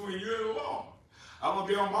post, it's between you and the Lord. I'm going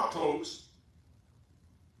to be on my post.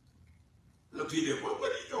 Look, Peter, what are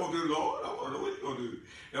you going to do, Lord? I want to know what you're going to do.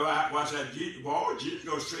 Now, watch that Jesus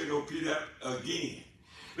go straight on Peter again.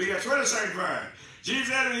 Look at 22nd verse. Jesus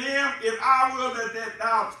said to him, if I will that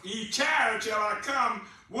thou ye tarry till I come,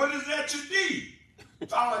 what is that to thee?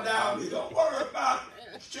 Follow down me. Don't worry about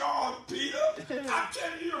John, Peter. I'm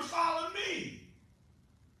telling you to follow me.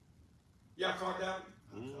 Y'all caught that?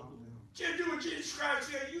 Just do what Jesus Christ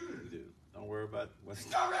said you to do. Don't worry about what's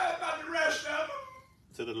Don't worry about the rest of them.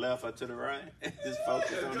 to the left or to the right. Just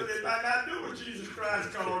focus on Because they it. might not do what Jesus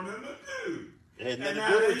Christ called them to do. It has And nothing now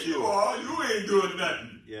to do that with you you. are, you ain't doing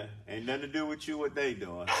nothing. Yeah, ain't nothing to do with you what they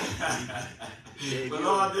doing. But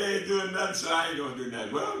Lord, they ain't doing nothing, so I ain't going to do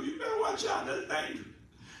nothing. Well, you better watch out. That's dangerous.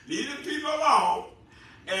 Leave them people alone.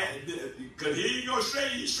 And because he ain't going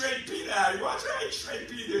to straight Peter out. Watch out, he straight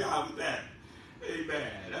Peter out with that.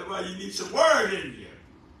 Amen. That's why you need some word in you.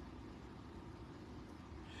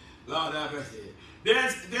 Lord have mercy.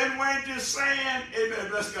 Then went this saying, amen,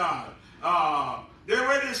 bless God. Then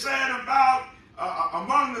went this saying about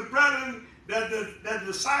among the brethren that the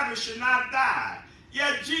disciples should not die.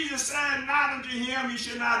 Yet Jesus said not unto him he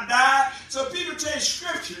should not die. So people take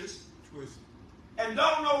scriptures and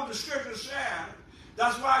don't know what the scriptures say.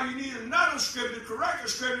 That's why you need another scripture to correct the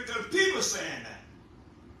scripture, because people are saying that.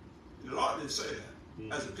 The Lord didn't say that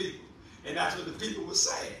as a people. And that's what the people were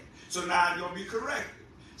saying. So now it's going to be corrected.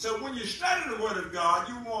 So when you study the Word of God,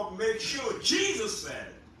 you want to make sure Jesus said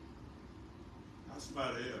it. That's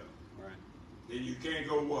about it. Right. Then you can't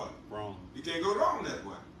go what? Wrong. You can't go wrong that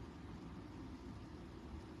way.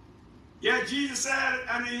 Yet Jesus said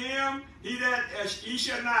unto him, he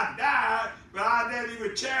shall not die, but I that he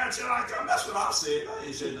would tarry till I come. That's what I said. I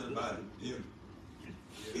ain't said nothing about him.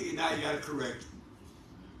 Now you got to correct him.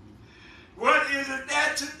 What is it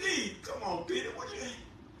that to thee? Come on, Peter.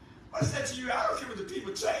 What's that to you? I don't care what the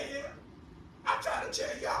people say here. I'm trying to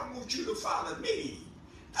tell you, I want you to follow me.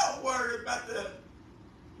 Don't worry about the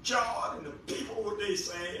John and the people, what they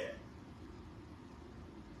saying.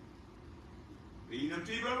 Leave them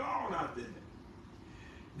people alone out there.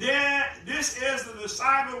 Then this is the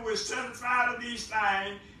disciple which testified of these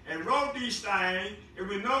things and wrote these things, and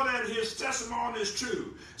we know that his testimony is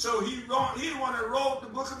true. So he the one that wrote the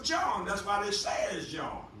book of John. That's why they say it's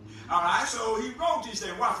John. All right, so he wrote these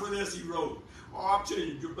things. Watch what else he wrote. Oh, I'm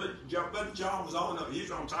telling you, but John was on up.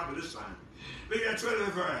 He's on top of this thing. Look at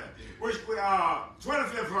 25th verse.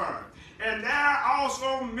 25th verse. And there are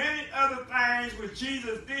also many other things which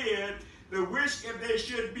Jesus did, the which if they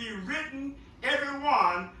should be written, every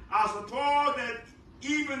one, I suppose that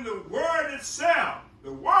even the word itself,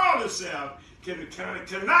 the world itself,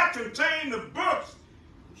 cannot contain the books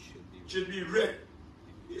should be written.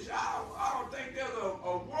 He said, I don't think there's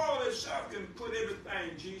a world itself can put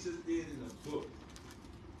everything Jesus did in a book.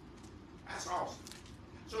 That's awesome.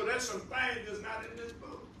 So there's some things that's not in this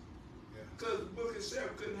book. Because the book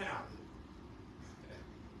itself couldn't have it.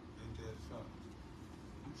 Ain't that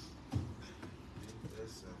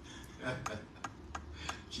something?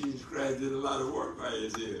 Jesus Christ did a lot of work by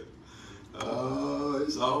his here. Oh,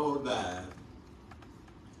 it's all died.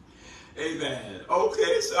 Amen.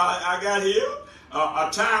 Okay, so I got here a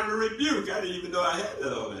time to rebuke. I didn't even know I had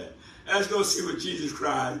that on that. Let's go see what Jesus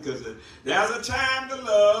Christ, because there's a time to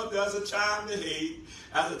love, there's a time to hate,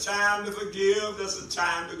 there's a time to forgive, there's a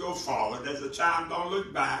time to go forward, there's a time don't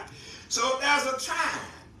look back. So there's a time,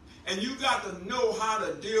 and you got to know how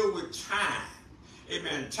to deal with time.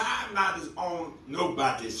 Amen. Time not is on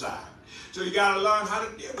nobody's side. So you got to learn how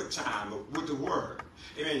to deal with time with the word.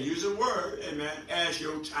 Amen. Use the word, amen, as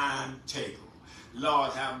your timetable.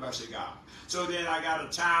 Lord have mercy, God. So then I got a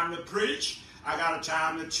time to preach. I got a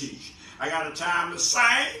time to teach. I got a time to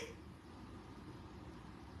sing.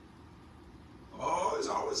 Oh, it's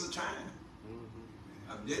always a time.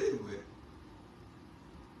 I'm dealing with.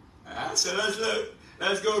 All right, so let's look.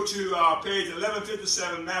 Let's go to page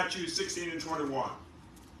 1157, Matthew 16 and 21.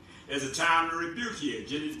 There's a time to rebuke here.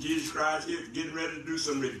 Jesus Christ is getting ready to do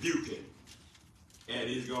some rebuking. And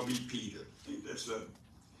he's going to be Peter. It's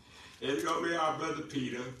going to be our brother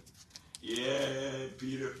Peter. Yeah,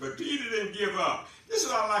 Peter. But Peter didn't give up. This is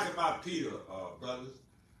what I like about Peter, brothers.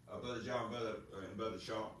 Brother John, and Brother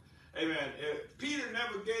Sean. Amen. Peter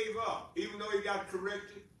never gave up. Even though he got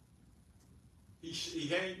corrected, he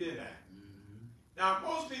hanged in there. Mm-hmm. Now,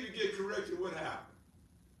 most people get corrected, what happens?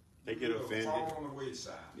 They get offended. Fall on the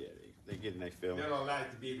wayside. Yeah, they get in their feelings. They don't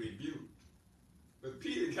like to be rebuked. But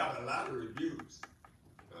Peter got a lot of rebukes.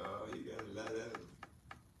 He got a lot of them.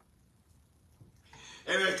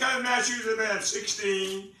 Amen. Come Matthew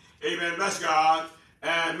 16. Amen. Bless God.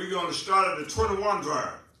 And we're going to start at the 21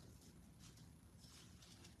 verse.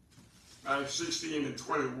 Matthew 16 and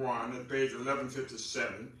 21 at page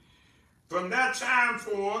 1157. From that time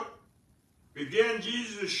forth, began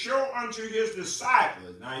Jesus to show unto his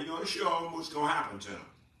disciples. Now he's going to show them what's going to happen to them.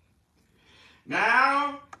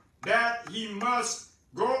 Now that he must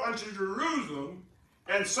go unto Jerusalem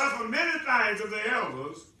and suffer many things of the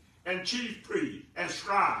elders and chief priests and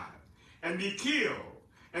scribes, and be killed,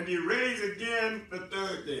 and be raised again the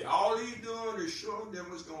third day. All he's doing is showing them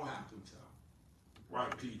what's going to happen to him. Why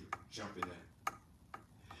Peter jumping in?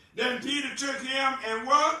 Then Peter took him and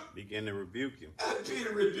what? Began to rebuke him. And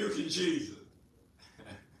Peter rebuking Jesus.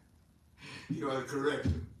 You want to correct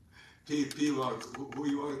him. Peter, who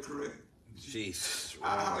you want to correct? Jesus.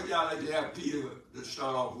 How would y'all like to have Peter to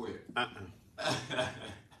start off with?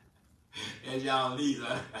 And y'all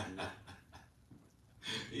leader.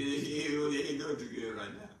 he ain't doing too good right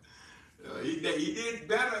now. He did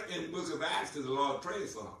better in the book of Acts because the Lord prayed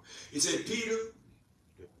for him. He said, Peter,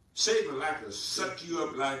 Satan would like to suck you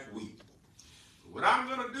up like wheat. What I'm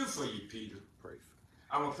going to do for you, Peter,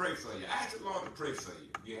 I'm going to pray for you. Ask the Lord to pray for you.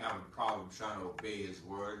 If you're having a problem trying to obey his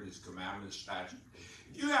word, his commandments, statutes.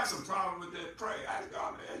 If you have some problem with that, pray. Ask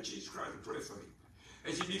God, ask Jesus Christ to pray for you.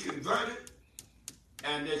 That you be converted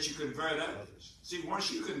and that you convert others. See,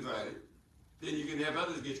 once you convert it, then you can have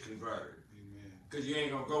others get converted. Because you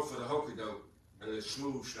ain't going to go for the hokey-doke and the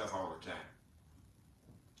smooth stuff all the time.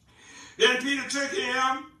 Then Peter took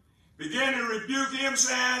him, began to rebuke him,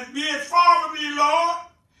 saying, Be it far from thee, Lord.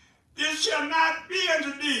 This shall not be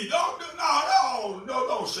unto thee.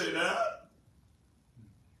 Don't say that.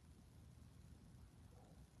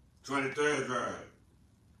 23rd verse.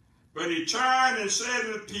 But he turned and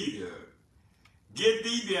said to Peter, Get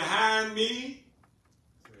thee behind me.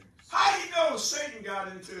 How do you know Satan got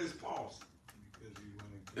into his pulse?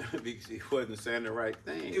 Because he wasn't saying the right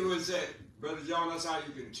thing. It was that, Brother John, that's how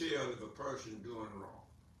you can tell if a person doing wrong.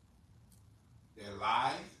 Their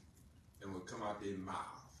life and what come out their mouth.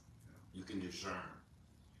 You can discern.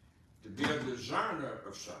 To be a discerner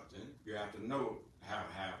of something, you have to know how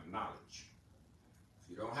to have knowledge. If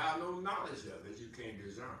you don't have no knowledge of it, you can't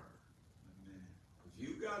discern. If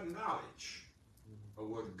you got knowledge of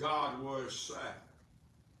what God's word said,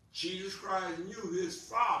 Jesus Christ knew his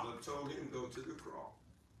Father told him to go to the cross.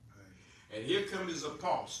 And here comes his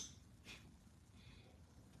apostle.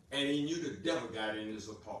 And he knew the devil got in his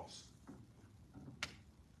apostle.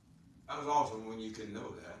 That was awesome when you can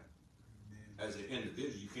know that. As an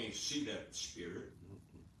individual, you can't see that spirit,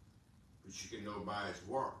 but you can know by his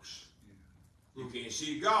works. You can't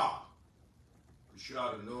see God, but you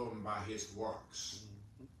ought to know him by his works.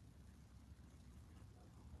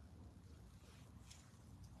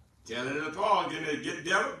 Telling the Paul, get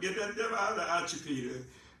that devil out you, Peter.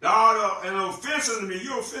 Thou art an offense unto me.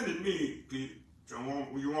 You offended me, Peter.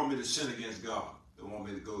 You want me to sin against God. You want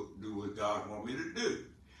me to go do what God wants me to do.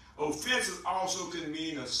 Offenses also can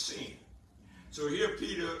mean a sin. So here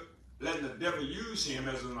Peter letting the devil use him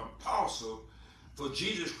as an apostle for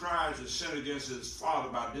Jesus Christ to sin against his Father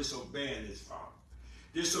by disobeying his Father.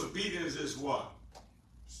 Disobedience is what?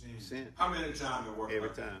 Sin. How many times it works? Every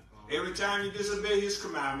time. Every time you disobey his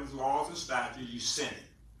commandments, laws, and statutes, you sin it.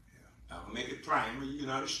 I'll make it plain when you can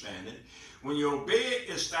understand it. When you obey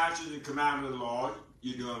his statutes and commandments of the Lord,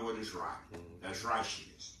 you're doing what is right. That's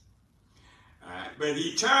righteousness. All right. But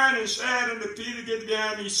he turned and said unto Peter, Get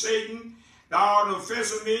down, ye Satan, thou art an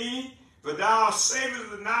offense of me, for thou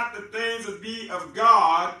savest not the things that be of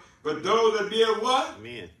God, but those that be of what?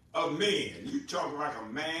 Men. Of men. You talking like a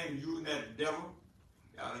man, you and that devil.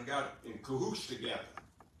 Y'all done got in cahoots together.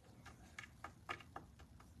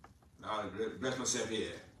 I'll bless myself here.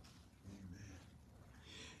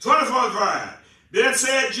 24th verse. Then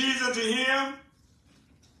said Jesus to him,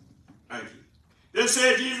 thank you. Then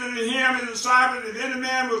said Jesus to him and the disciples, if any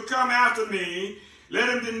man will come after me, let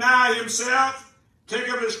him deny himself, take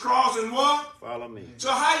up his cross and what? Follow me.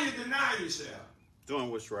 So how you deny yourself? Doing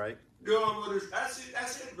what's right. Doing what is, that's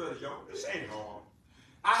it, Brother Joe. This ain't hard.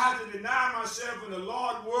 I have to deny myself when the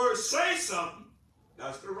Lord's word say something.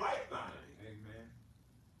 That's the right thing. Amen.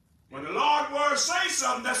 When the Lord's word say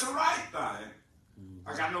something, that's the right thing.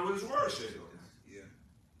 I got to know what his word says. Yeah.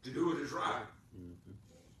 To do what is right.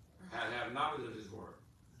 I have to have knowledge of his word.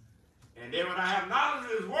 And then when I have knowledge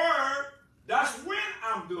of his word, that's when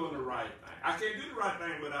I'm doing the right thing. I can't do the right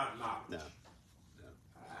thing without knowledge. No.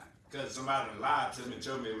 Because somebody lied to me and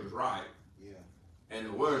told me it was right. Yeah. And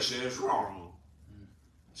the word says wrong.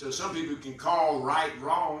 So some people can call right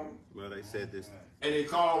wrong. Well, they said this. And they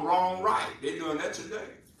call wrong right. They're doing that today.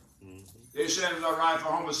 They said it's all right for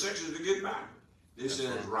homosexuals to get married. They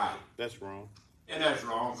said it's right. That's wrong. And that's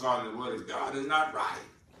wrong because the word of God is not right.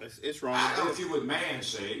 It's wrong. I don't care what man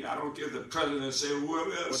say. I don't care if the president say,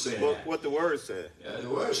 whoever else say that. What the word said. Yeah, the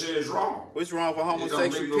word says wrong. What's wrong for It don't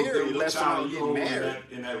homosexual make no period? difference Unless what town someone you get go married.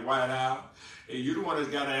 in that White House. And you're the one that's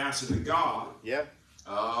got to answer to God. Yeah.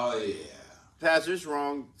 Oh, yeah. Pastor, it's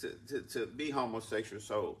wrong to be homosexual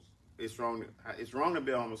souls. It's wrong to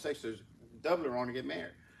be homosexual. It's doubly wrong to get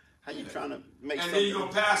married. How you trying to make And something? then you're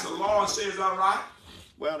going to pass a law and say it's all right?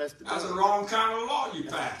 Well, That's the wrong kind of law you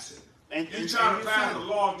pass it. You're trying to pass a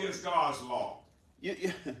law against God's law. You,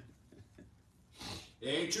 They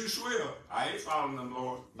ain't too swift. I ain't following them,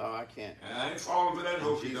 Lord. no, I can't. And I ain't falling for that In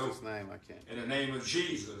hokey doke. Jesus' name, I can't. In the name of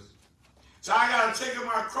Jesus. So I got to take up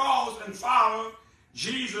my cross and follow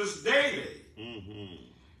Jesus daily.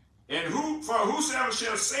 And for whosoever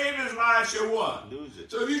shall save his life shall what? Lose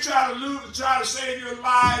it. So if you try to save your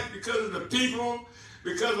life because of the people,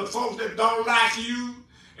 because of folks that don't like you,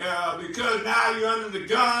 because now you're under the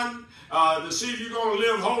gun, to see if you're going to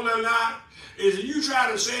live holy or not, is if you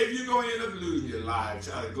try to save, you're going to end up losing your life.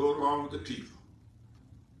 Try to go along with the people.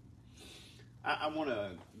 I want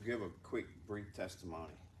to give a quick, brief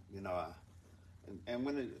testimony. You know, and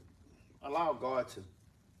when allow God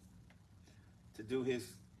to do His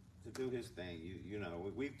thing. You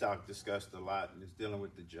know, we've discussed a lot, and it's dealing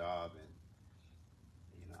with the job, and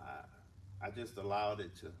you know, I just allowed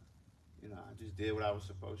it to. You know, I just did what I was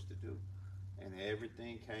supposed to do, and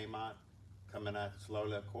everything coming out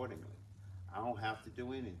slowly accordingly. I don't have to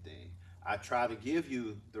do anything. I try to give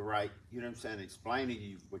you the right, you know what I'm saying, explain to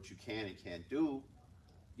you what you can and can't do,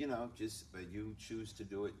 you know, but you choose to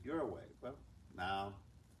do it your way. Well, now.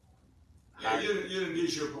 Yeah, you didn't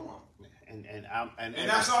get your point. And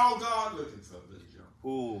that's all God looking for, Billy Joe.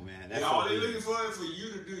 Ooh, man. That's all they're obedience. looking for is for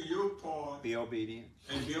you to do your part. Be obedient.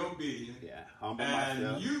 And be obedient. Yeah. Humble and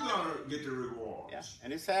myself. you're going to get the rewards. Yeah.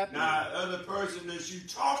 And it's happening. Now, the other person that you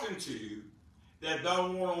talking to that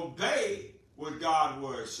don't want to obey what God's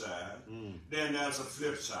word says, then that's a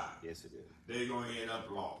flip side. Yes, it is. They're going to end up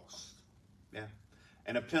lost. Yeah.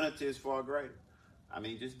 And the penalty is far greater. I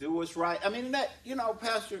mean, just do what's right. I mean,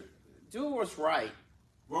 Pastor, do what's right.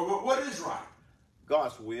 Well, what is right?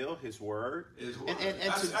 God's will, His word. His word. And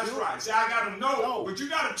that's right. See, I got to know, but you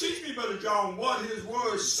got to teach me, Brother John, what His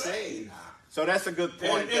words say now. So that's a good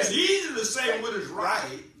point. And it's easy to say what is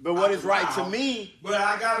right. But what is right to me. But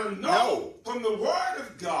I got to know from the word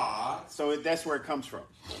of God. So that's where it comes from.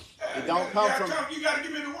 Yeah, it don't come from. You got to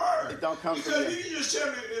give me the word. It don't come because from. Because you just tell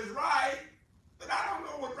me it's right, but I don't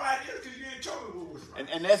know what right is because you ain't told me what was right.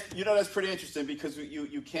 And that's pretty interesting because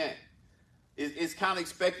you can't. It's kind of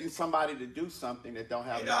expecting somebody to do something that don't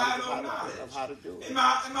have knowledge of how to do it. In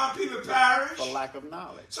my people perish for lack of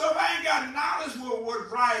knowledge. So if I ain't got knowledge of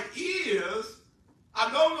what right is,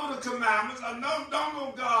 I don't know the commandments. I don't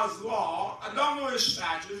know God's law. I don't know His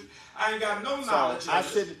statutes. I ain't got no knowledge. So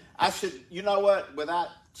I should. You know what? Without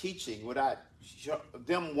teaching, without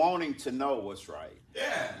them wanting to know what's right.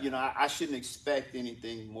 Yeah. You know, I shouldn't expect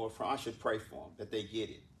anything more from. I should pray for them that they get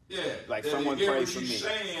it. Yeah. Like that someone they get prayed what for you're me.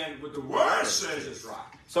 saying, what the word says is right.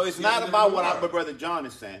 So it's Give not them about the what word. my brother John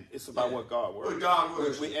is saying. It's about Yeah. what God works. What God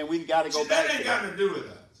works. And we got to go See, back that ain't to got that. to do with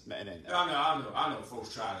us. Man, it ain't. I know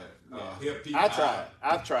folks try to help people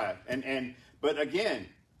I've tried. But again,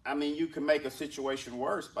 I mean, you can make a situation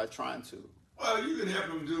worse by trying to. Well, you can help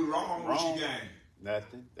them do wrong. What you gain?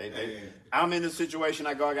 Nothing. Yeah. I'm in a situation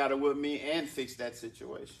I got to with me and fix that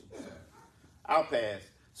situation. Yeah. I'll pass.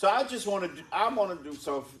 So I just want to do. I want to do.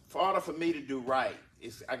 So for order for me to do right,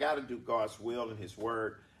 I got to do God's will and His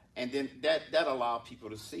word, and then that allow people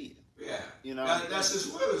to see it. Yeah, you know, that's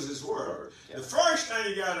His will, is His word. Yeah. The first thing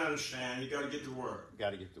you got to understand, you got to get the word. You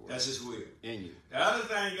got to get the word. That's His will. In you. The other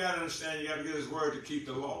thing you got to understand, you got to get His word to keep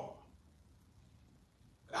the law.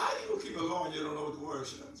 How you gonna keep the law and you don't know what the word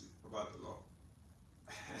says about the law?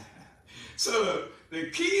 So the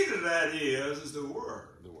key to that is the word.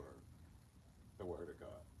 The word of God.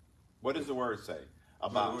 What does the word say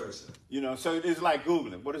about? What the word say? You know, so it's like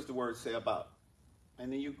Googling. What does the word say about?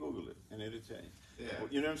 And then you Google it, and it'll tell you. Yeah.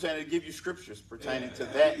 You know what I'm saying? It'll give you scriptures pertaining to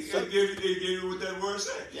Yeah. that. It give you what that word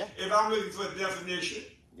says. Yeah. If I'm looking for a definition,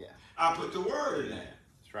 Yeah. I put the word in there.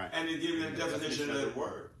 That's right. And it give me the definition of that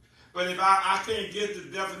word. word. But if I can't get the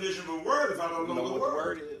definition of a word if I don't know what the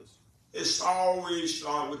word is. It's always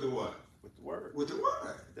start with the what? With the word. With the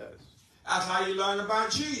word. It does. That's how you learn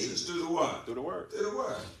about Jesus, through the what? Through the word. Through the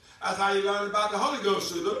word. That's how you learn about the Holy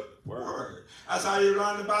Ghost, through the Word. word. That's how you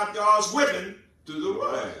learn about God's whipping, through the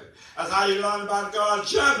word. That's how you learn about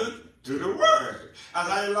God's judgment, through the word. That's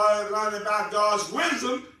how you learn about God's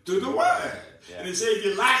wisdom, through the word. Yeah. And He said, if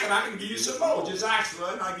you lack it, I can give you some more. Just ask for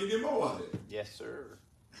it, and I'll give you more of it. Yes, sir.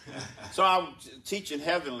 So I'm teaching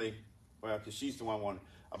Heavenly, well, because she's the one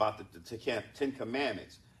about the Ten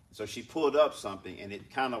Commandments. So she pulled up something, and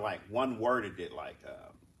it kind of like one worded it like,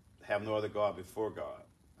 have no other God before God,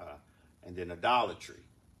 and then idolatry,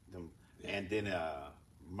 and then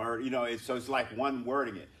murder. You know, so it's like one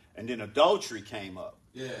wording it, and then adultery came up.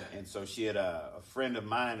 Yeah. And so she had a friend of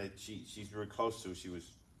mine that she's very close to. She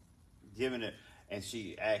was giving it, and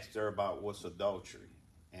she asked her about what's adultery,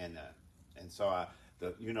 and so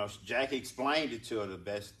Jackie explained it to her the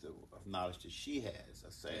best of knowledge that she has.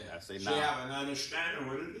 I say she now. have an understanding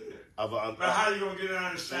what it is. But But how you gonna get an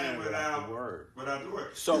understanding without the word? Without the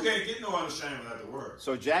word. So you can't get no understanding without the word.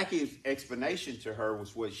 So Jackie's explanation to her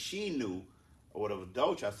was what she knew, or what of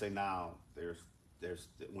adultery. I say now there's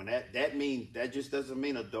when that means that just doesn't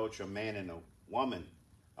mean adultery, a man and a woman,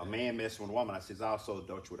 a man messing with a woman. I say it's also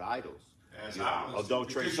adultery with idols. That's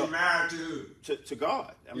adultery. Because you're married to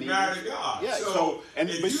God. You're married to God. Yeah.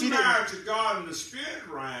 If you're married to God in the spirit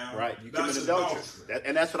realm, right, you commit that's adultery.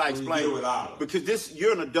 And that's what I explained. Because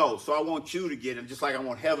you're an adult, so I want you to get it, just like I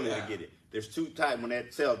want Heavenly to get it. There's two types. When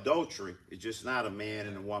that say adultery, it's just not a man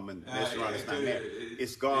and a woman messing around. It's not married.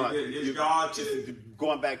 It's God. It's God too.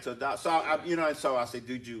 Going back to adult. So I say,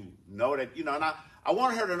 did you know that? And I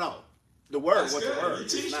want her to know the word. That's what's good. the word? You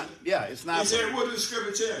teach them. It's not. He said, what does the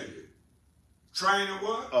scripture tell you? Train them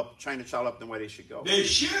what? Train the child up the way they should go. They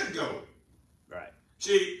should go. Right.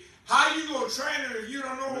 See, how you gonna train them if you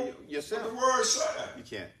don't know yourself what the word says? You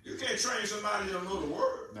can't. You can't train somebody who don't know the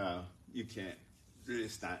word. No, you can't.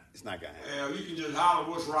 It's not gonna happen. Yeah, you can just holler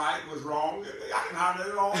what's right, what's wrong. I can holler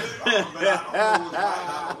it all day long, but I don't know what's right,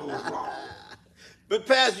 I don't know what's wrong. But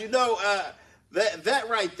Pastor, that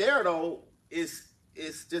right there though is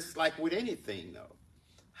just like with anything though.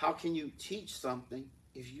 How can you teach something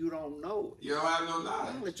if you don't know it? You don't have no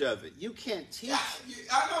knowledge of it. You can't teach. Yeah,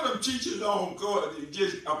 I know them teachers don't go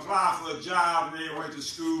just apply for a job and they went to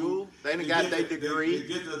school. They done got their degree. They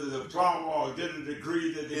get the diploma or get the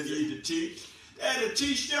degree that they need to teach. They had to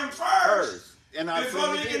teach them first. And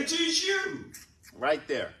before they can teach you. Right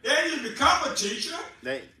there. They didn't become a teacher.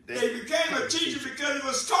 They became a teacher because it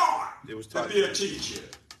was taught. It was taught to be a teacher.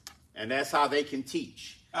 And that's how they can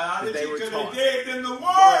teach. They gave them the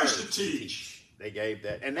words to teach. They gave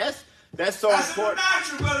that. And that's so important.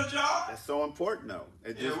 That's natural, Brother John. That's so important, though.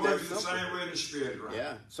 It works the same way in the spirit, right?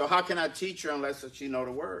 Yeah. So how can I teach her unless she know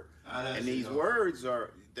the word? And these words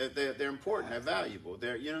are they're important. They're valuable.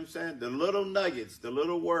 They're what I'm saying. The little nuggets, the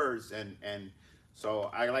little words, and so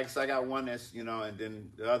I got one that's and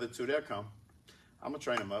then the other two they'll come. I'm gonna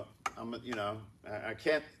train them up. I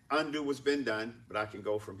can't undo what's been done, but I can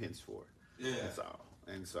go from henceforth. Yeah. That's all.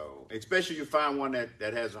 And so, especially you find one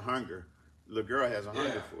that has a hunger. The girl has a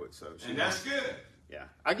hunger for it, so that's good. Yeah,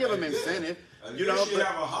 I give them incentive. She have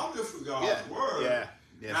a hunger for God's word. Yeah.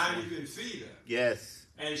 Yes, now you can feed her. Yes.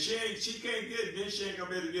 And she can't get it. Then she ain't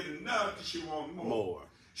gonna be able to get enough because she want more. More.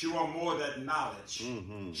 She want more of that knowledge.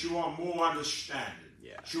 Mm-hmm. She want more understanding.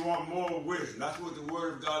 Yeah. She want more wisdom. That's what the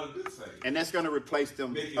Word of God will do for you. And that's going to replace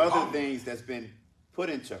them Make you other humble. things that's been put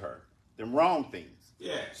into her, them wrong things.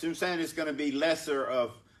 Yeah. So I'm saying it's going to be lesser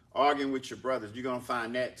of arguing with your brothers. You're going to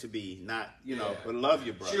find that to be not, but love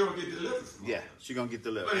your brother. She don't get delivered from Yeah, all that. she's going to get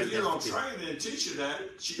delivered. But if And you that's don't the key. train her and teach her that,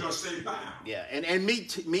 she gonna stay bound. Yeah, and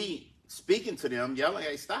me speaking to them, yelling,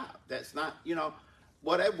 hey, stop. That's not,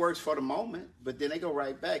 well, that works for the moment, but then they go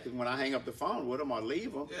right back. And when I hang up the phone with them or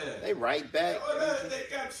leave them, Yeah. they right back. Well,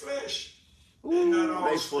 they got flesh. Ooh,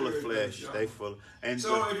 they full of spirit, flesh. John. They full. And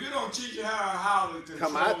So if you don't teach her how to control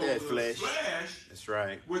come out that the flesh. flesh That's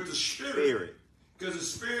right. with the spirit, Spirit, because the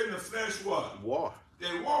spirit and the flesh what? war.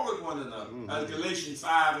 They war with one another. As Galatians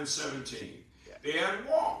 5:17. Yeah. They had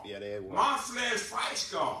war. Yeah, they had war. My flesh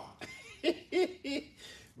fights God.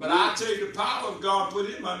 But I take the power of God, put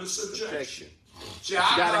him under subjection. Protection. See, I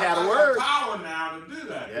gotta got, have the I word. got power now to do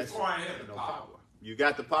that. Yes. Before I had the No power. You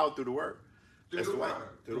got the power through the word. Through That's the the way. word.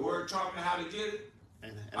 Through The the word taught me how to get it.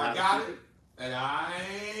 And I how to got keep it, and I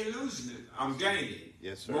ain't losing it. I'm gaining.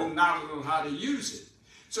 Yes, sir. More knowledge on how to use it.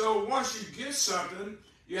 So once you get something,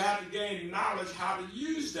 you have to gain knowledge how to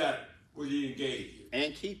use that what he gave you.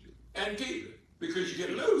 And keep it. And keep it. Because you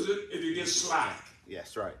can lose it if you get slack.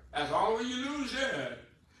 Yes, right. That's all when you lose it.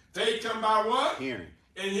 Faith come by what? Hearing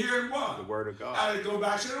And hearing what? the word of God. How to go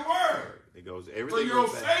back to the word. It goes For everything. your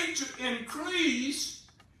goes back. faith to increase,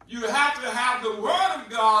 you have to have the word of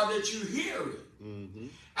God that you hear it. Mm-hmm.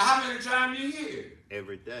 How many times you hear it?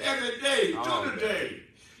 Every day. Every day, All through the day. day.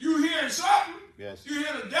 You hearing something? Yes. You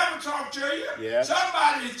hear the devil talk to you? Yeah.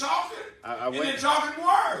 Somebody's talking. I and went- they're talking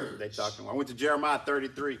words. They talking. I went to Jeremiah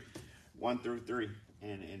 33, 1-3,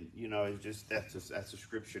 and it's just that's a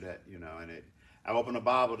scripture that and it. I opened the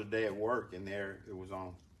Bible today at work, and there it was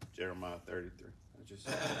on Jeremiah 33. I just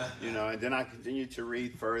and then I continued to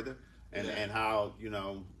read further, and how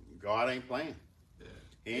God ain't playing.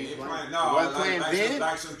 He ain't playing. No, He wasn't playing then.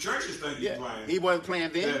 like some churches think he's Yeah, playing. he wasn't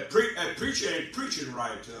playing then. That preacher ain't preaching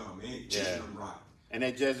right to them. He ain't teaching Yeah. them right. And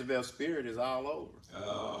that Jezebel spirit is all over.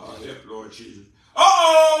 Oh, yes, Lord Jesus.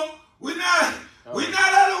 Uh-oh! We're not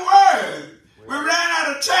out of word. We ran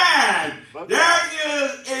out of time. Okay. There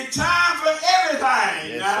is a time for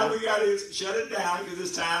everything. Yes, Now sir. we got to shut it down because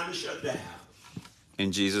it's time to shut down.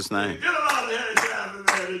 In Jesus' name. Get a lot of time for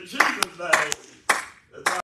that in Jesus' name.